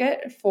open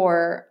market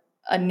for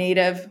a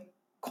native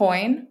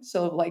coin.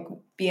 So like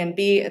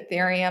BNB,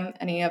 Ethereum,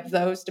 any of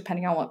those,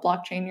 depending on what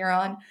blockchain you're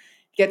on,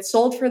 get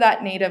sold for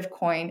that native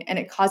coin, and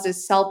it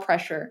causes sell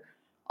pressure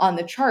on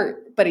the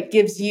chart, but it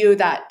gives you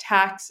that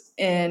tax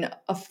in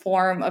a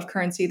form of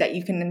currency that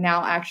you can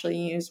now actually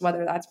use,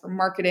 whether that's for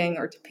marketing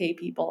or to pay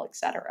people,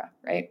 etc.,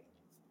 right?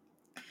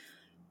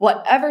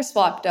 What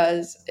Everswap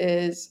does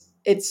is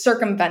it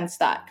circumvents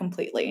that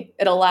completely.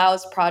 It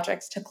allows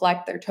projects to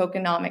collect their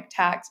tokenomic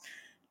tax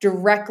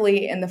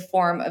directly in the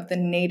form of the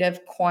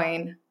native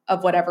coin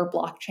of whatever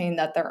blockchain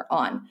that they're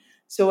on.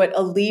 So it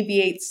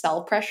alleviates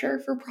sell pressure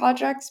for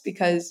projects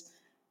because,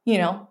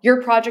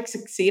 your project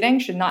succeeding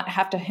should not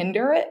have to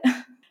hinder it.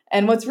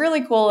 And what's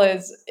really cool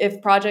is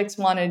if projects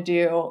want to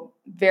do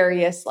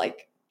various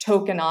like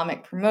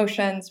tokenomic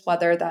promotions,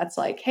 whether that's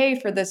like, hey,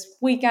 for this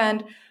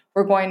weekend,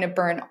 we're going to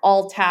burn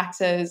all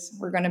taxes,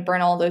 we're going to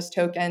burn all those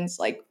tokens,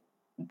 like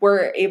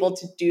we're able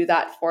to do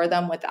that for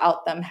them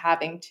without them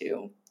having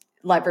to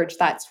leverage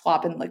that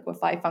swap and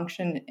liquefy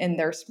function in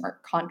their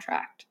smart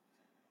contract.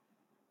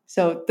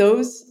 So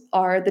those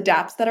are the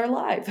dApps that are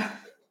live.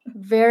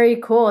 Very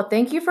cool.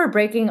 Thank you for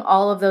breaking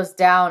all of those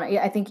down.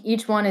 I think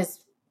each one is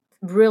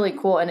really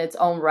cool in its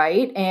own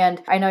right.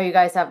 And I know you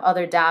guys have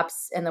other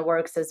dApps in the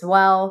works as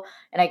well.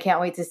 And I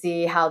can't wait to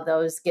see how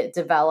those get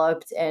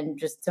developed and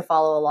just to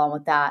follow along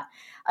with that.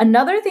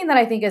 Another thing that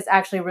I think is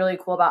actually really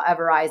cool about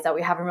Everise that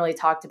we haven't really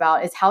talked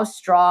about is how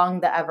strong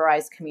the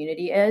Everise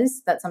community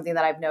is. That's something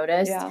that I've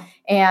noticed. Yeah.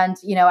 And,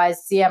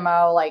 as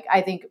CMO, like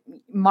I think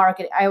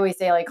I always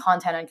say like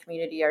content and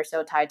community are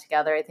so tied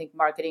together. I think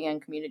marketing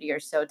and community are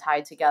so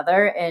tied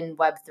together in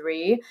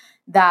Web3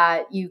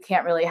 that you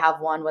can't really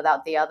have one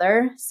without the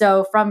other.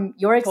 So from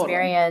your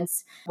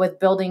experience with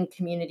building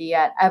community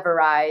at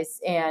Everise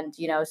and,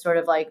 sort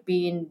of like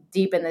being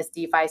deep in this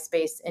DeFi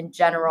space in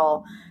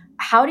general,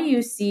 how do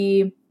you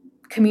see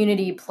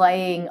community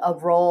playing a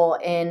role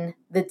in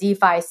the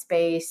DeFi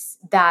space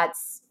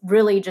that's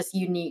really just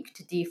unique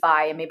to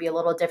DeFi and maybe a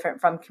little different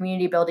from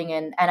community building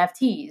in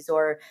NFTs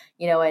or,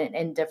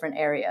 in different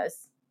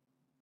areas?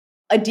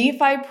 A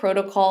DeFi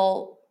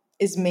protocol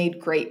is made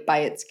great by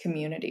its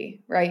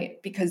community,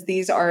 right? Because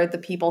these are the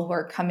people who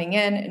are coming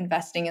in,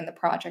 investing in the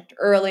project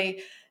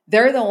early.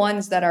 They're the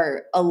ones that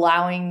are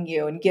allowing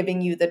you and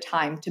giving you the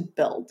time to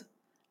build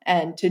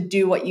and to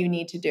do what you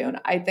need to do. And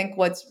I think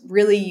what's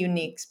really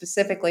unique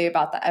specifically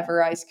about the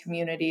Everise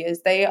community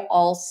is they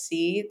all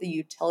see the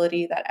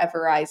utility that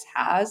Everise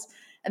has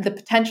and the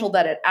potential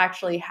that it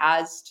actually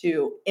has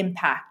to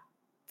impact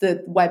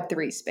the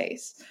Web3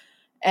 space.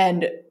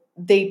 And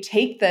they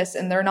take this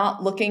and they're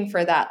not looking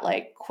for that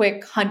like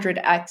quick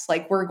 100x,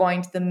 like we're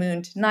going to the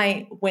moon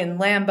tonight, win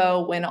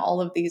Lambo, win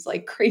all of these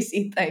like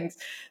crazy things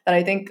that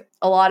I think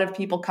a lot of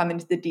people come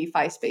into the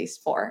DeFi space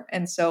for.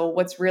 And so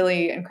what's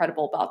really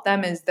incredible about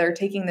them is they're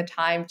taking the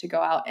time to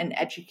go out and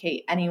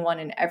educate anyone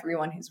and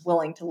everyone who's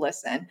willing to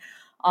listen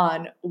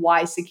on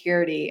why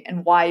security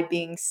and why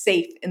being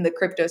safe in the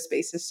crypto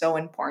space is so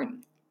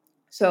important.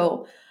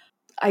 So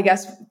I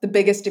guess the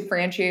biggest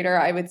differentiator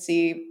I would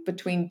see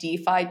between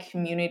DeFi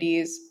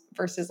communities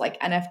versus like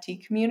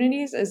NFT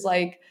communities is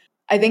like,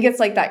 I think it's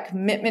like that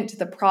commitment to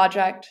the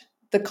project,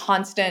 the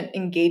constant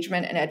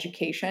engagement and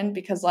education,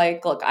 because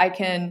like, look, I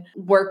can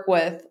work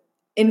with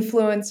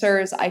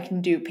influencers, I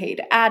can do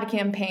paid ad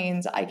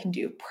campaigns, I can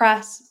do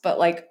press, but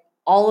like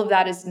all of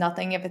that is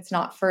nothing if it's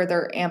not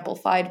further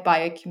amplified by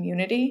a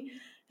community.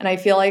 And I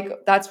feel like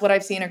that's what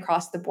I've seen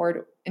across the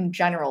board in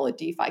general at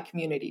DeFi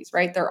communities,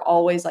 right? They're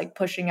always like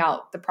pushing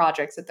out the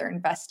projects that they're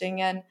investing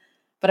in.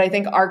 But I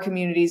think our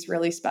community is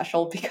really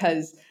special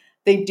because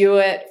they do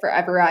it for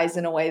Everise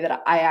in a way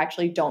that I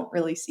actually don't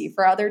really see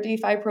for other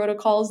DeFi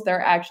protocols. They're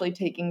actually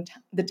taking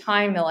the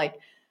time to like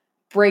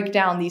break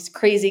down these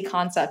crazy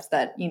concepts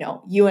that,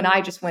 you and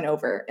I just went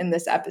over in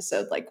this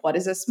episode. Like, what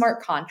is a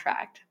smart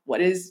contract?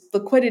 What is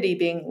liquidity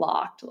being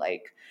locked?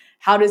 Like,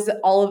 how does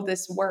all of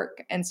this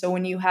work? And so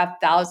when you have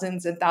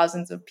thousands and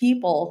thousands of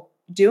people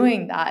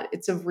doing that,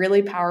 it's a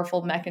really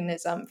powerful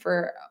mechanism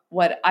for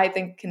what I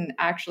think can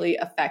actually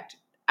affect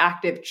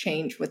active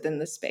change within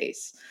the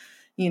space.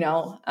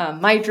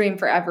 My dream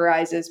for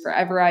Everise is for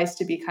Everise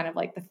to be kind of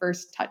like the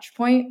first touch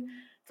point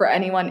for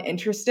anyone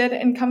interested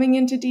in coming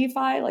into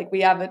DeFi. Like we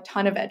have a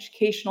ton of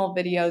educational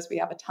videos. We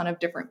have a ton of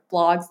different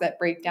blogs that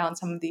break down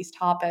some of these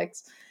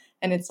topics.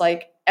 And it's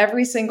like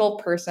every single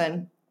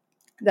person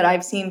that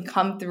I've seen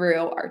come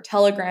through our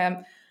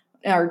Telegram,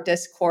 our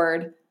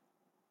Discord,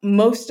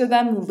 most of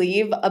them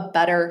leave a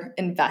better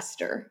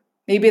investor.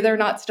 Maybe they're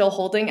not still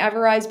holding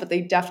Everise, but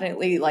they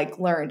definitely like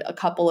learned a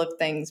couple of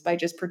things by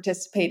just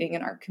participating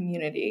in our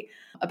community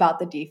about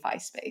the DeFi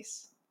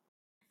space.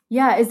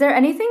 Yeah. Is there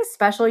anything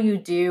special you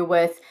do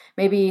with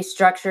maybe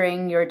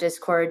structuring your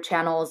Discord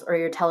channels or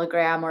your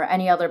Telegram or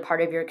any other part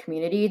of your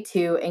community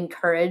to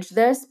encourage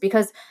this?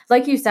 Because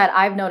like you said,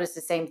 I've noticed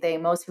the same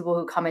thing. Most people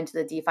who come into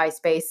the DeFi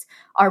space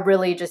are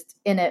really just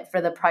in it for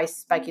the price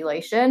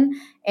speculation.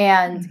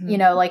 And,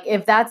 like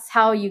if that's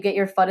how you get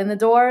your foot in the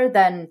door,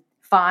 then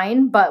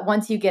fine. But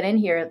once you get in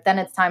here, then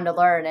it's time to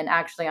learn and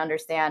actually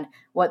understand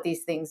what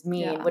these things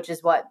mean, which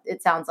is what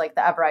it sounds like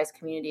the Everise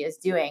community is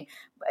doing.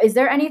 Is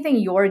there anything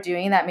you're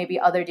doing that maybe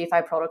other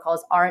DeFi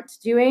protocols aren't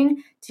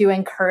doing to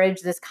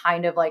encourage this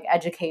kind of like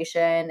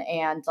education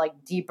and like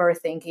deeper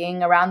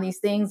thinking around these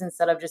things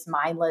instead of just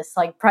mindless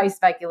like price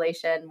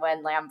speculation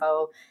when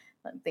Lambo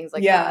and things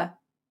like that?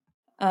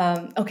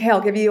 Okay, I'll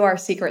give you our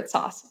secret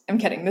sauce. I'm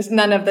kidding.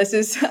 None of this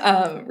is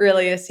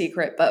really a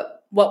secret,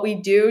 but what we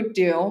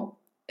do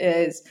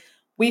is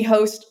we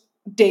host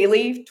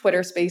daily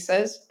Twitter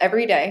spaces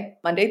every day,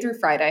 Monday through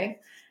Friday.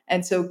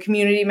 And so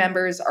community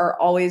members are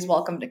always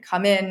welcome to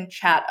come in,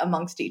 chat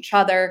amongst each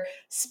other,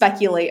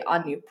 speculate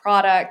on new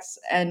products.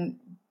 And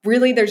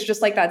really there's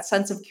just like that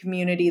sense of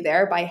community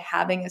there by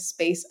having a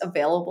space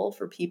available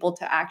for people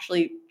to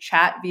actually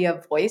chat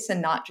via voice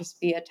and not just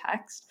via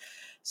text.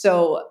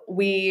 So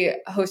we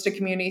host a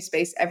community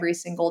space every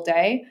single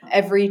day.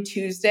 Every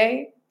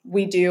Tuesday,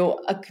 we do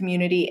a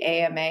community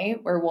AMA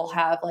where we'll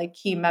have like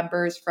key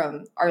members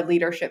from our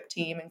leadership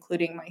team,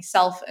 including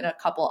myself and a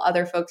couple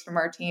other folks from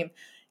our team,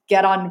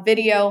 get on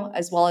video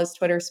as well as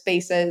Twitter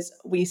Spaces.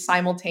 We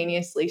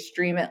simultaneously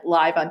stream it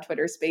live on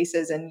Twitter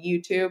Spaces and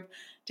YouTube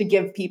to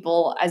give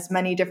people as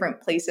many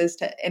different places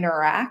to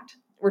interact.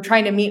 We're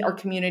trying to meet our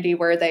community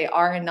where they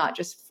are and not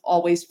just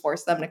always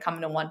force them to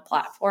come to one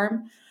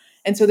platform.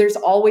 And so there's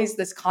always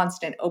this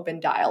constant open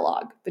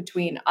dialogue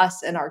between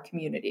us and our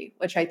community,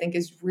 which I think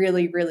is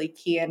really, really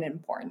key and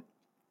important.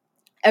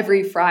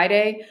 Every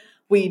Friday,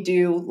 we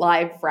do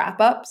live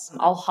wrap-ups.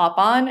 I'll hop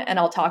on and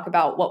I'll talk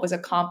about what was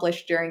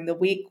accomplished during the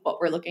week, what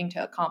we're looking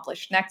to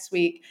accomplish next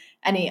week,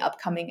 any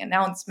upcoming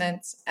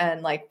announcements.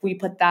 And like we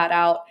put that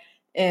out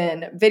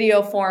in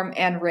video form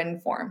and written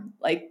form.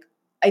 Like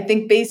I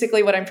think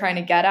basically what I'm trying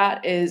to get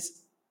at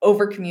is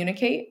over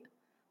communicate.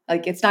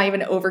 Like it's not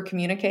even over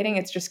communicating,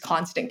 it's just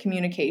constant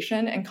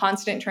communication and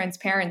constant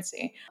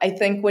transparency. I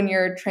think when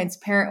you're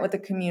transparent with the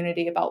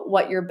community about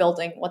what you're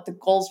building, what the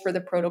goals for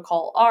the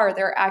protocol are,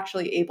 they're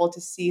actually able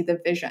to see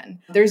the vision.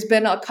 There's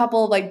been a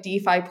couple of like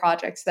DeFi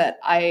projects that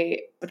I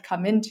would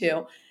come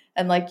into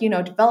and like, you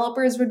know,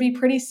 developers would be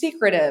pretty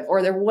secretive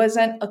or there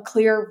wasn't a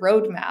clear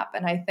roadmap.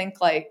 And I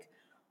think like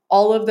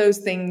all of those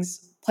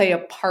things play a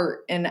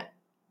part in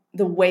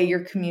the way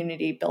your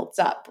community builds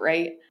up,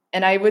 right?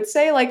 And I would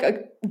say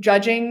like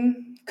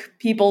judging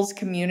people's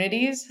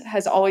communities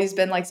has always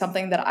been like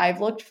something that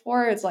I've looked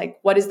for. It's like,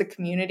 what is the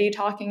community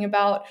talking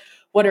about?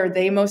 What are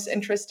they most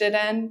interested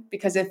in?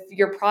 Because if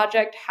your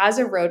project has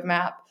a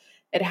roadmap,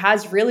 it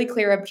has really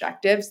clear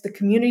objectives, the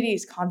community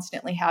is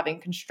constantly having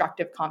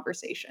constructive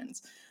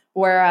conversations.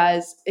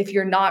 Whereas if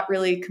you're not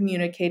really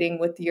communicating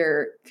with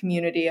your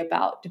community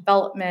about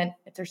development,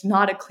 if there's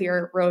not a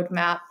clear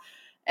roadmap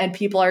and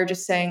people are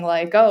just saying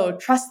like, oh,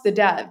 trust the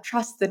dev,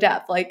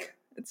 like,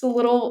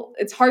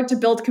 it's hard to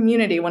build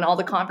community when all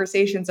the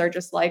conversations are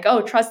just like,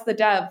 oh, trust the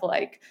dev,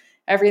 like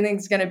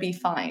everything's going to be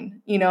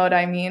fine. You know what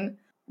I mean?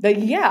 But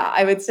yeah,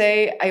 I would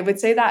say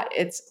that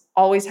it's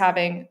always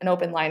having an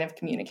open line of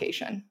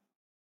communication.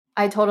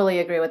 I totally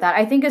agree with that.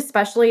 I think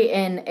especially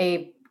in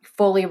a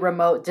fully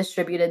remote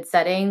distributed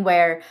setting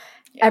where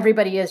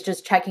everybody is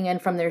just checking in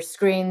from their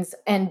screens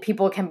and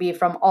people can be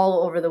from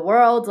all over the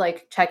world,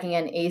 like checking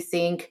in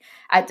async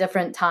at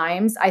different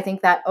times. I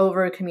think that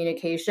over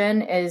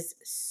communication is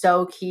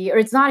so key, or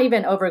it's not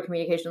even over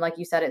communication. Like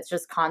you said, it's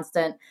just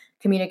constant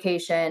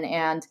communication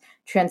and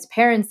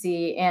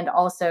transparency and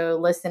also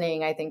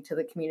listening, I think, to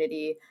the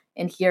community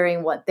and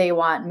hearing what they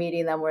want,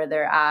 meeting them where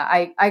they're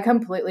at. I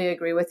completely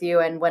agree with you.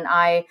 And when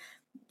I,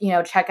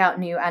 check out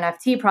new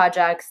NFT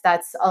projects,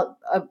 that's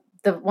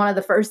one of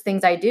the first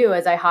things I do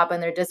is I hop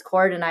in their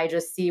Discord and I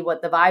just see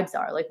what the vibes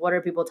are. Like, what are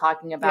people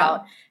talking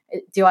about? Yeah.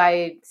 Do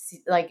I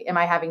am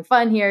I having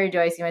fun here? Do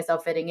I see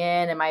myself fitting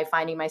in? Am I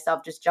finding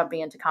myself just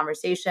jumping into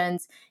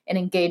conversations and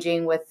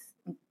engaging with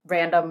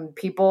random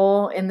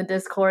people in the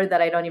Discord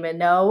that I don't even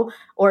know?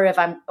 Or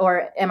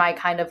am I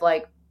kind of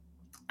like,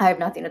 I have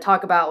nothing to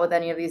talk about with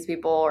any of these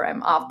people, or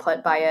I'm off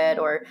put by it,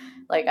 or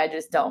like I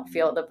just don't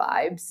feel the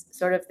vibes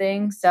sort of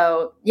thing.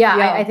 So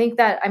yeah. I think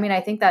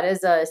that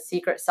is a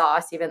secret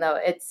sauce, even though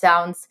it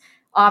sounds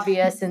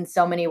obvious in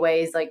so many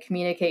ways, like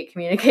communicate.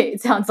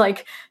 It sounds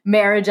like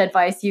marriage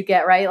advice you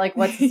get, right? Like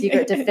what's the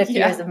secret to 50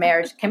 years of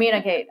marriage?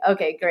 Communicate.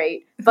 Okay,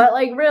 great. But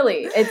like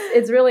really,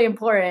 it's really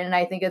important. And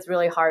I think it's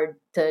really hard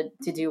to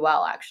do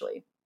well,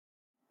 actually.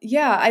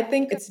 Yeah, I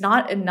think it's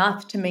not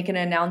enough to make an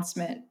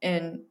announcement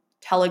in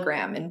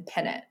Telegram and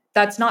pin it.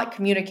 That's not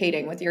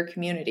communicating with your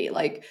community.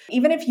 Like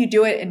even if you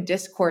do it in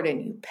Discord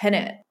and you pin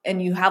it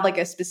and you have like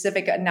a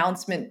specific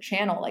announcement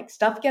channel, like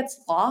stuff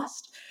gets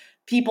lost.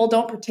 People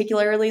don't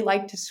particularly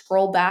like to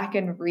scroll back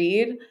and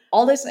read.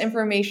 All this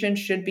information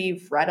should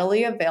be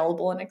readily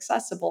available and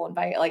accessible. And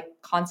by like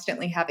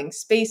constantly having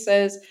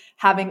spaces,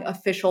 having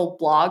official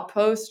blog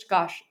posts,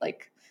 gosh,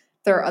 like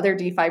there are other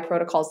DeFi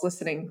protocols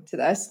listening to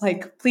this,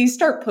 like please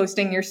start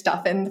posting your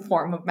stuff in the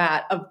form of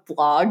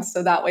blogs.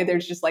 So that way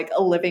there's just like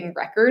a living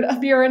record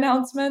of your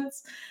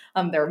announcements.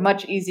 They're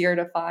much easier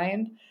to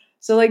find.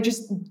 So like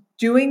just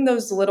doing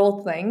those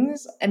little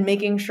things and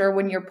making sure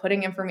when you're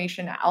putting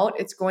information out,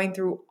 it's going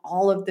through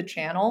all of the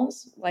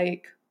channels.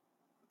 Like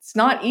it's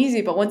not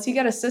easy, but once you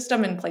get a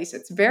system in place,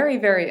 it's very,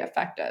 very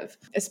effective,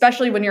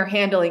 especially when you're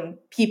handling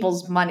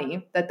people's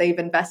money that they've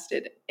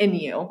invested in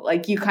you.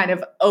 Like you kind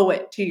of owe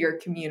it to your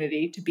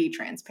community to be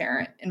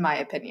transparent, in my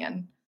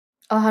opinion.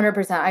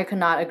 100%. I could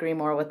not agree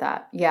more with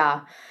that.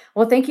 Yeah.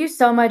 Well, thank you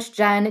so much,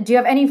 Jen. Do you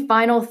have any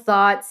final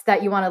thoughts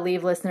that you want to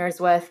leave listeners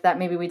with that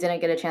maybe we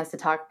didn't get a chance to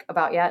talk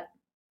about yet?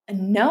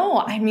 No,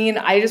 I mean,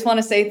 I just want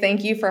to say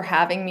thank you for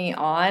having me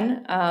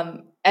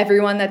on.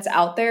 Everyone that's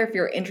out there, if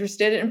you're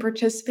interested in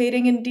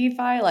participating in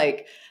DeFi,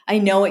 like I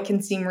know it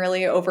can seem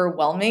really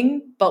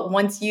overwhelming, but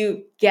once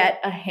you get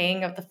a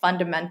hang of the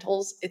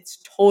fundamentals, it's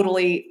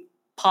totally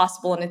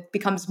possible, and it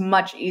becomes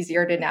much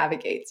easier to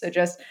navigate. So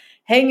just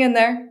hang in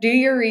there, do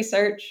your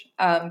research,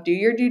 do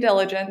your due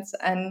diligence,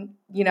 and,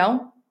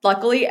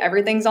 luckily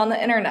everything's on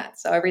the internet.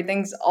 So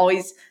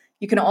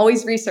you can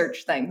always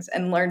research things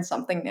and learn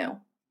something new.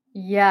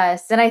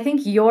 Yes. And I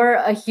think you're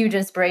a huge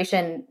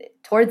inspiration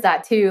towards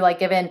that too, like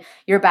given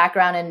your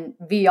background in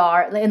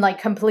VR and like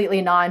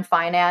completely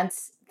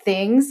non-finance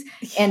things.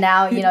 And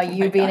now,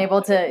 you being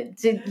able to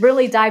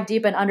really dive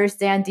deep and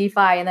understand DeFi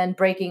and then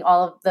breaking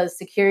all of the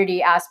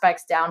security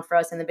aspects down for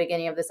us in the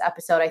beginning of this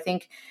episode.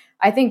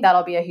 I think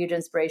that'll be a huge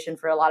inspiration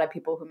for a lot of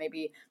people who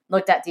maybe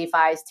looked at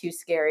DeFi as too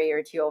scary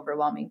or too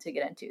overwhelming to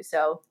get into.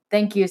 So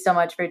thank you so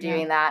much for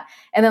doing that.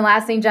 And then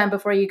last thing, Jenn,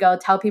 before you go,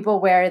 tell people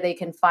where they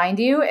can find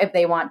you if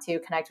they want to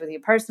connect with you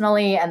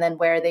personally, and then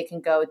where they can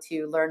go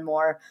to learn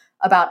more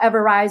about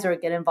Everrise or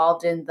get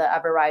involved in the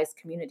Everrise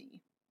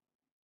community.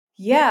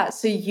 Yeah,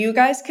 so you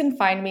guys can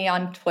find me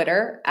on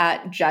Twitter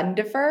at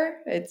Jennifer.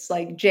 It's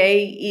like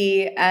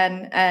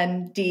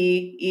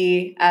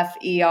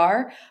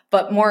JENNDEFER.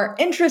 But more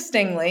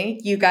interestingly,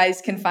 you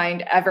guys can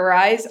find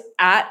Everrise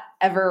at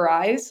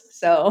Everrise.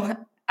 So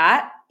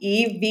at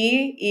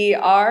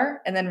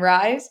EVER and then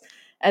Rise.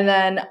 And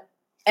then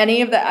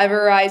any of the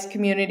Everrise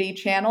community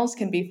channels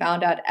can be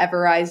found at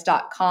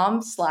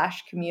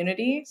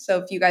everrise.com/community. So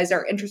if you guys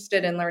are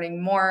interested in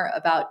learning more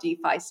about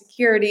DeFi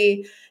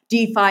security,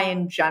 DeFi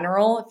in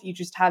general, if you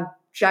just have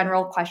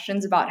general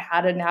questions about how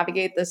to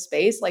navigate this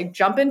space, like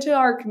jump into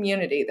our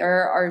community.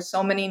 There are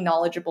so many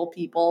knowledgeable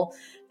people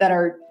that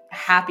are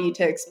happy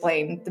to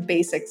explain the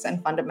basics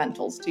and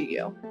fundamentals to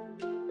you.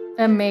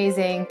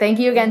 Amazing. Thank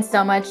you again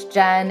so much,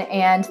 Jenn.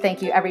 And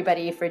thank you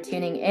everybody for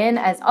tuning in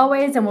as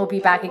always. And we'll be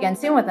back again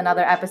soon with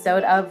another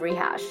episode of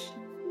Rehash.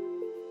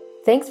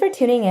 Thanks for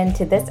tuning in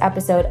to this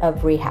episode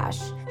of Rehash.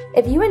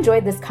 If you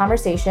enjoyed this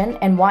conversation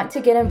and want to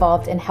get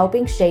involved in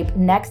helping shape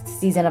next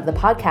season of the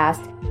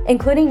podcast,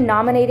 including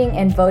nominating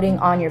and voting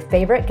on your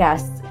favorite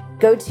guests,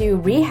 go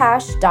to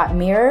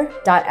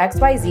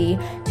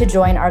rehash.mirror.xyz to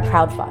join our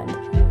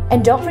crowdfund.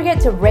 And don't forget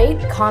to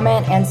rate,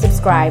 comment, and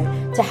subscribe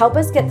to help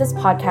us get this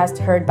podcast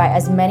heard by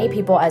as many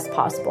people as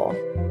possible.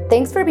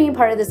 Thanks for being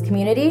part of this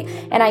community,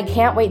 and I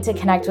can't wait to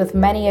connect with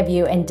many of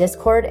you in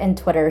Discord and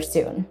Twitter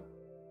soon.